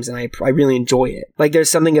times, and I really enjoy it. Like, there's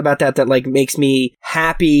something about that like makes me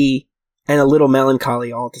happy and a little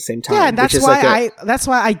melancholy all at the same time. Yeah, and that's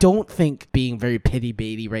why I don't think being very pity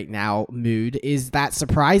baby right now mood is that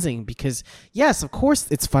surprising, because yes, of course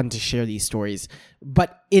it's fun to share these stories,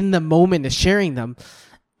 but in the moment of sharing them,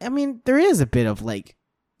 I mean, there is a bit of like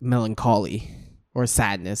melancholy or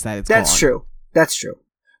sadness that it's That's gone. true. That's true.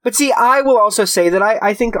 But see, I will also say that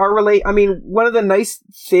I think one of the nice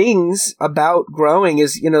things about growing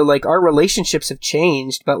is, like, our relationships have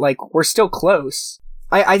changed, but like we're still close.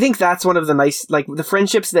 I think that's one of the nice, like, the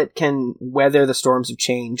friendships that can weather the storms of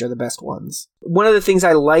change are the best ones. One of the things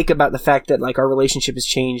I like about the fact that, like, our relationship has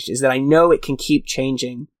changed is that I know it can keep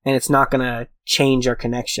changing and it's not gonna change our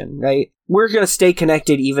connection, right? We're gonna stay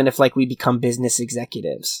connected even if, like, we become business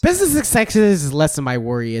executives. Business executives is less of my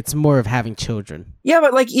worry. It's more of having children. Yeah,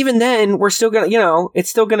 but, like, even then, we're still gonna, it's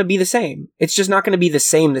still gonna be the same. It's just not gonna be the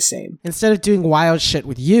same. Instead of doing wild shit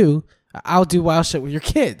with you, I'll do wild shit with your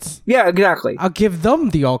kids. Yeah, exactly. I'll give them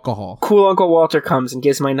the alcohol. Cool Uncle Walter comes and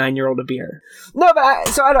gives my 9-year-old a beer. No, but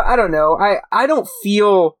I don't know. I don't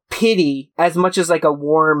feel pity as much as like a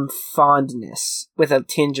warm fondness with a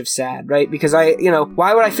tinge of sad, right? Because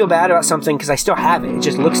why would I feel bad about something? Because I still have it. It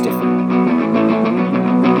just looks different.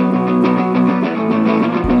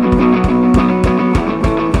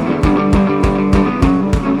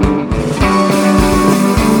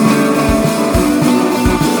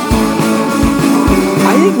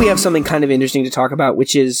 We have something kind of interesting to talk about,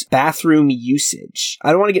 which is bathroom usage.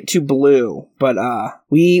 I don't want to get too blue, but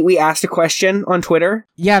we asked a question on Twitter.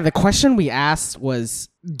 Yeah, the question we asked was,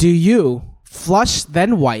 do you flush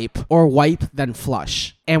then wipe or wipe then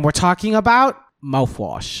flush? And we're talking about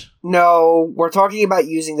mouthwash. No, we're talking about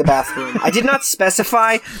using the bathroom. I did not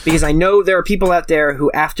specify because I know there are people out there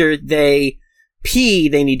who, after they pee,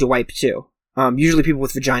 they need to wipe too. Usually people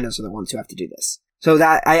with vaginas are the ones who have to do this. So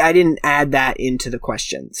that I didn't add that into the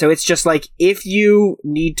question. So it's just like, if you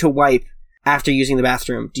need to wipe after using the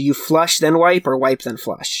bathroom, do you flush then wipe or wipe then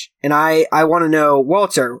flush? And I want to know,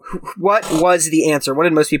 Walter, what was the answer? What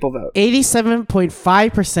did most people vote?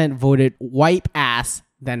 87.5% voted wipe ass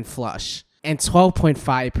then flush, and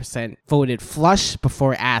 12.5% voted flush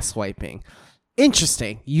before ass wiping.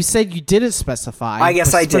 Interesting. You said you didn't specify. I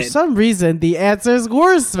guess I did. For some reason, the answers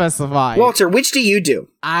were specified. Walter, which do you do?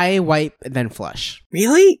 I wipe then flush.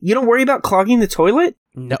 Really? You don't worry about clogging the toilet?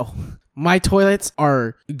 No. My toilets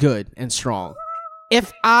are good and strong.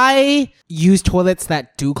 If I use toilets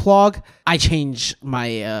that do clog, I change my...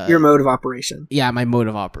 your mode of operation. Yeah, my mode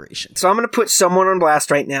of operation. So I'm going to put someone on blast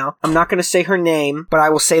right now. I'm not going to say her name, but I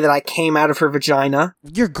will say that I came out of her vagina.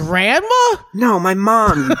 Your grandma? No, my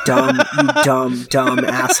mom, you dumb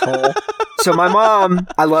asshole. So my mom,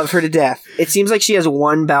 I love her to death. It seems like she has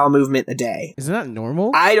one bowel movement a day. Isn't that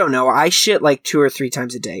normal? I don't know. I shit like 2 or 3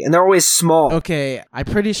 times a day, and they're always small. Okay, I'm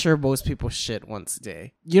pretty sure most people shit once a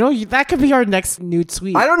day. You know, that could be our next new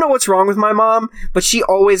tweet. I don't know what's wrong with my mom, but she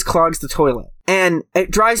always clogs the toilet. And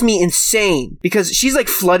it drives me insane because she's like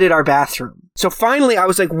flooded our bathroom. So finally I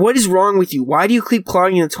was like, what is wrong with you? Why do you keep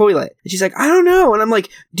clogging the toilet? And she's like, I don't know. And I'm like,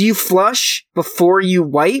 do you flush before you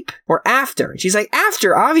wipe or after? And she's like,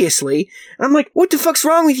 after, obviously. And I'm like, what the fuck's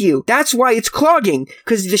wrong with you? That's why it's clogging,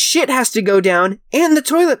 because the shit has to go down and the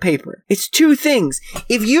toilet paper. It's 2 things.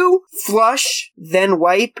 If you flush then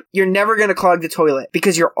wipe, you're never going to clog the toilet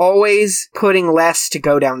because you're always putting less to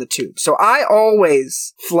go down the tube. So I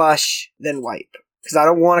always flush then wipe. because I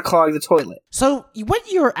don't want to clog the toilet. So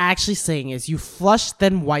what you're actually saying is you flush,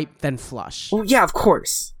 then wipe, then flush. Well, yeah, of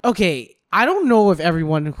course. Okay, I don't know if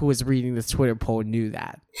everyone who was reading this Twitter poll knew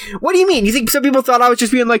that. What do you mean? You think some people thought I was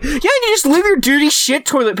just being like, yeah, you just leave your dirty shit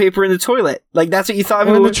toilet paper in the toilet? Like, that's what you thought?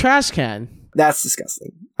 Or in the trash can. That's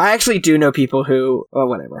disgusting. I actually do know people who,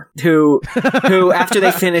 who after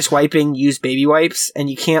they finish wiping, use baby wipes, and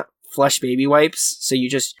you can't flush baby wipes, so you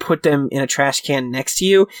just put them in a trash can next to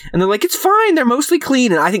you, and they're like, it's fine, they're mostly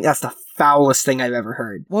clean, and I think that's the foulest thing I've ever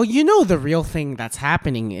heard. Well, you know, the real thing that's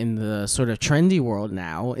happening in the sort of trendy world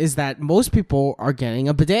now is that most people are getting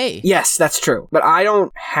a bidet. Yes, that's true. But I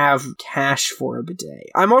don't have cash for a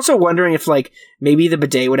bidet. I'm also wondering if, like, maybe the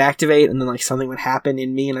bidet would activate and then, like, something would happen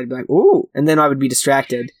in me and I'd be like, ooh, and then I would be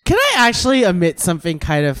distracted. Can I actually admit something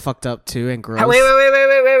kind of fucked up too and gross?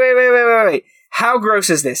 Wait. How gross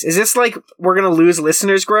is this? Is this like we're going to lose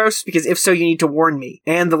listeners gross? Because if so, you need to warn me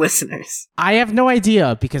and the listeners. I have no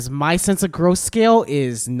idea because my sense of gross scale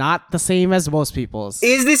is not the same as most people's.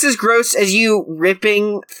 Is this as gross as you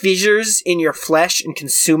ripping fissures in your flesh and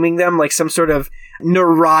consuming them like some sort of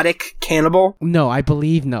neurotic cannibal? No, I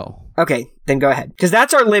believe no. Okay, then go ahead. Because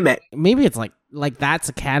that's our limit. Maybe it's like that's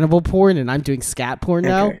a cannibal porn and I'm doing scat porn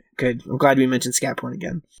now. Okay, good. I'm glad we mentioned scat porn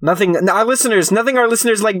again. Nothing our listeners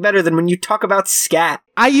like better than when you talk about scat.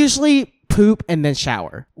 I usually poop and then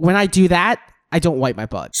shower. When I do that, I don't wipe my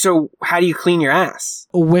butt. So how do you clean your ass?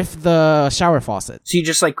 With the shower faucet. So you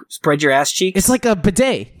just like spread your ass cheeks? It's like a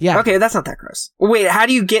bidet. Yeah. Okay, that's not that gross. Wait, how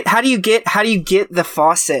do you get the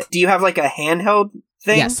faucet? Do you have like a handheld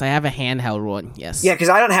thing? Yes, I have a handheld one. Yes. Yeah, because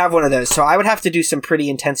I don't have one of those, so I would have to do some pretty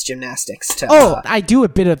intense gymnastics to. I do a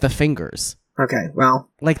bit of the fingers. Okay, well,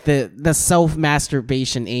 like the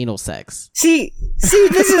self-masturbation anal sex. See,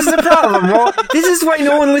 this is the problem. Well, this is why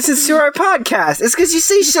no one listens to our podcast. It's because you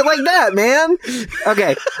say shit like that, man.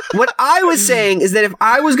 Okay, what I was saying is that if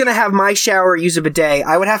I was gonna have my shower use a bidet,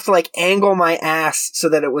 I would have to like angle my ass so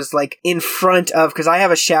that it was like in front of, because I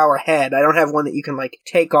have a shower head. I don't have one that you can like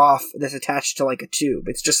take off that's attached to like a tube.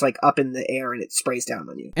 It's just like up in the air and it sprays down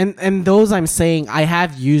on you. And those I'm saying I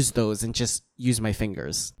have used those and just use my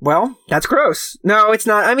fingers. Well, that's gross. No, it's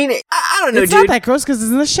not. I mean, I don't know, dude. It's not that gross because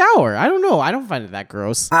it's in the shower. I don't know. I don't find it that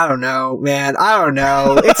gross. I don't know, man. I don't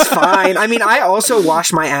know. It's fine. I mean, I also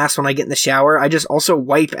wash my ass when I get in the shower. I just also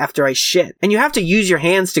wipe after I shit. And you have to use your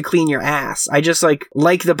hands to clean your ass. I just like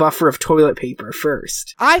the buffer of toilet paper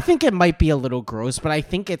first. I think it might be a little gross, but I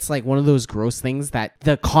think it's like one of those gross things that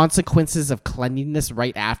the consequences of cleanliness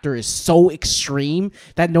right after is so extreme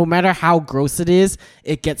that no matter how gross it is,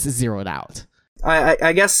 it gets zeroed out.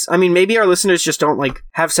 I guess, I mean, maybe our listeners just don't, like,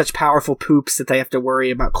 have such powerful poops that they have to worry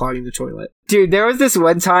about clogging the toilet. Dude, there was this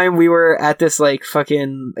one time we were at this, like,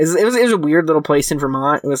 fucking... It was a weird little place in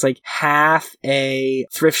Vermont. It was, like, half a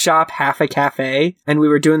thrift shop, half a cafe. And we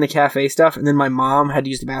were doing the cafe stuff. And then my mom had to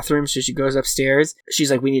use the bathroom, so she goes upstairs. She's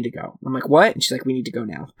like, we need to go. I'm like, what? And she's like, we need to go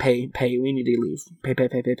now. Pay. We need to leave.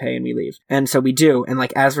 Pay, and we leave. And so we do. And,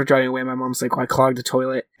 like, as we're driving away, my mom's like, well, I clogged the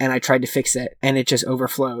toilet. And I tried to fix it. And it just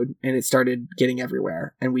overflowed. And it started getting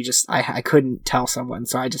everywhere. And we just... I couldn't tell someone,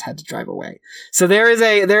 so I just had to drive away. So there is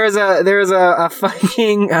a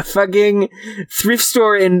fucking thrift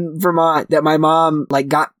store in Vermont that my mom like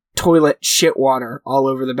got toilet shit water all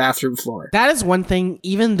over the bathroom floor. That is one thing,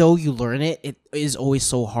 even though you learn it, it is always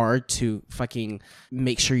so hard to fucking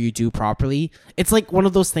make sure you do properly. It's like one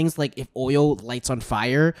of those things, like if oil lights on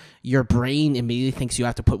fire, your brain immediately thinks you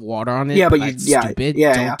have to put water on it. Yeah, but that's stupid.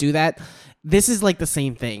 Don't do that. This is like the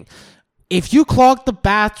same thing. If you clog the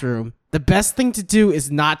bathroom, the best thing to do is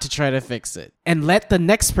not to try to fix it and let the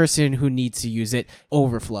next person who needs to use it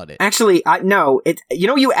overflood it. Actually, no. You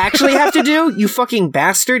know what you actually have to do, you fucking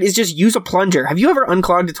bastard, is just use a plunger. Have you ever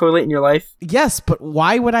unclogged a toilet in your life? Yes, but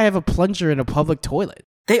why would I have a plunger in a public toilet?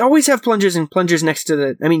 They always have plungers next to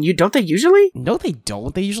the... I mean, don't they usually? No, they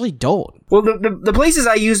don't. They usually don't. Well, the places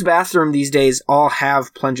I use bathroom these days all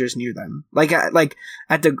have plungers near them. Like at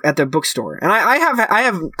the bookstore. And I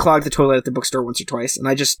have clogged the toilet at the bookstore once or twice, and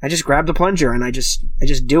I just grab the plunger and I just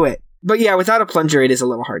do it. But yeah, without a plunger, it is a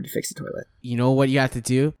little hard to fix the toilet. You know what you have to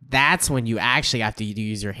do? That's when you actually have to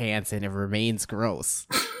use your hands and it remains gross.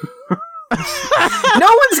 No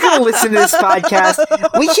one's gonna listen to this podcast.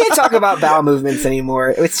 We can't talk about bowel movements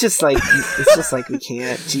anymore. It's just like we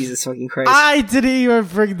can't. Jesus fucking Christ. I didn't even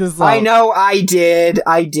bring this up. I know I did.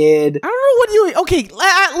 I don't know what you... Okay,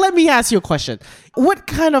 let me ask you a question. What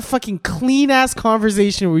kind of fucking clean-ass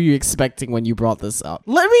conversation were you expecting when you brought this up?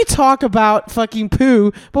 Let me talk about fucking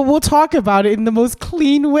poo, but we'll talk about it in the most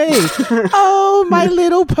clean way. Oh, My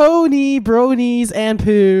Little Pony, bronies, and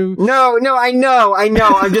poo. No, I know.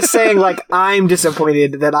 I'm just saying, like, I'm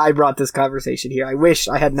disappointed that I brought this conversation here. I wish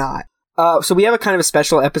I had not. So we have a kind of a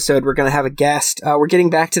special episode. We're going to have a guest. We're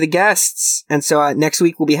getting back to the guests. And so next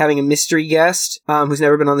week we'll be having a mystery guest who's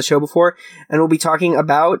never been on the show before. And we'll be talking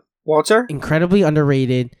about, Walter? Incredibly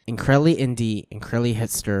underrated, incredibly indie, incredibly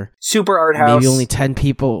hipster. Super art house. Maybe only 10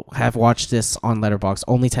 people have watched this on Letterboxd.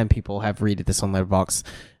 Only 10 people have rated this on Letterboxd.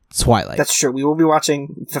 Twilight. That's true. We will be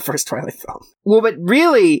watching the first Twilight film. Well, but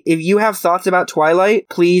really, if you have thoughts about Twilight,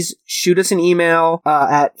 please shoot us an email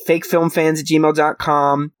at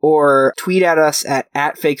fakefilmfans@gmail.com or tweet at us at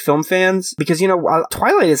fakefilmfans because, you know,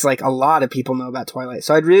 Twilight is like a lot of people know about Twilight.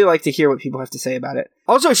 So I'd really like to hear what people have to say about it.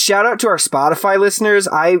 Also, shout out to our Spotify listeners.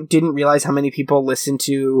 I didn't realize how many people listen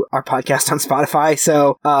to our podcast on Spotify.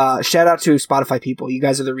 So shout out to Spotify people. You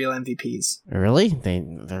guys are the real MVPs. Really?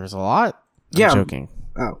 There's a lot? Yeah. I'm joking.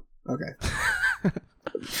 Oh, okay.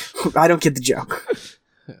 I don't get the joke.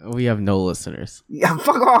 We have no listeners. Yeah,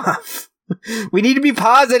 fuck off. We need to be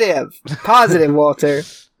positive. Positive, Walter.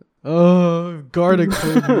 Oh, Garda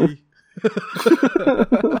killed me.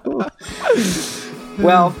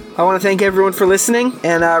 Well, I want to thank everyone for listening.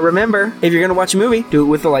 And remember, if you're going to watch a movie, do it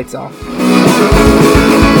with the lights off.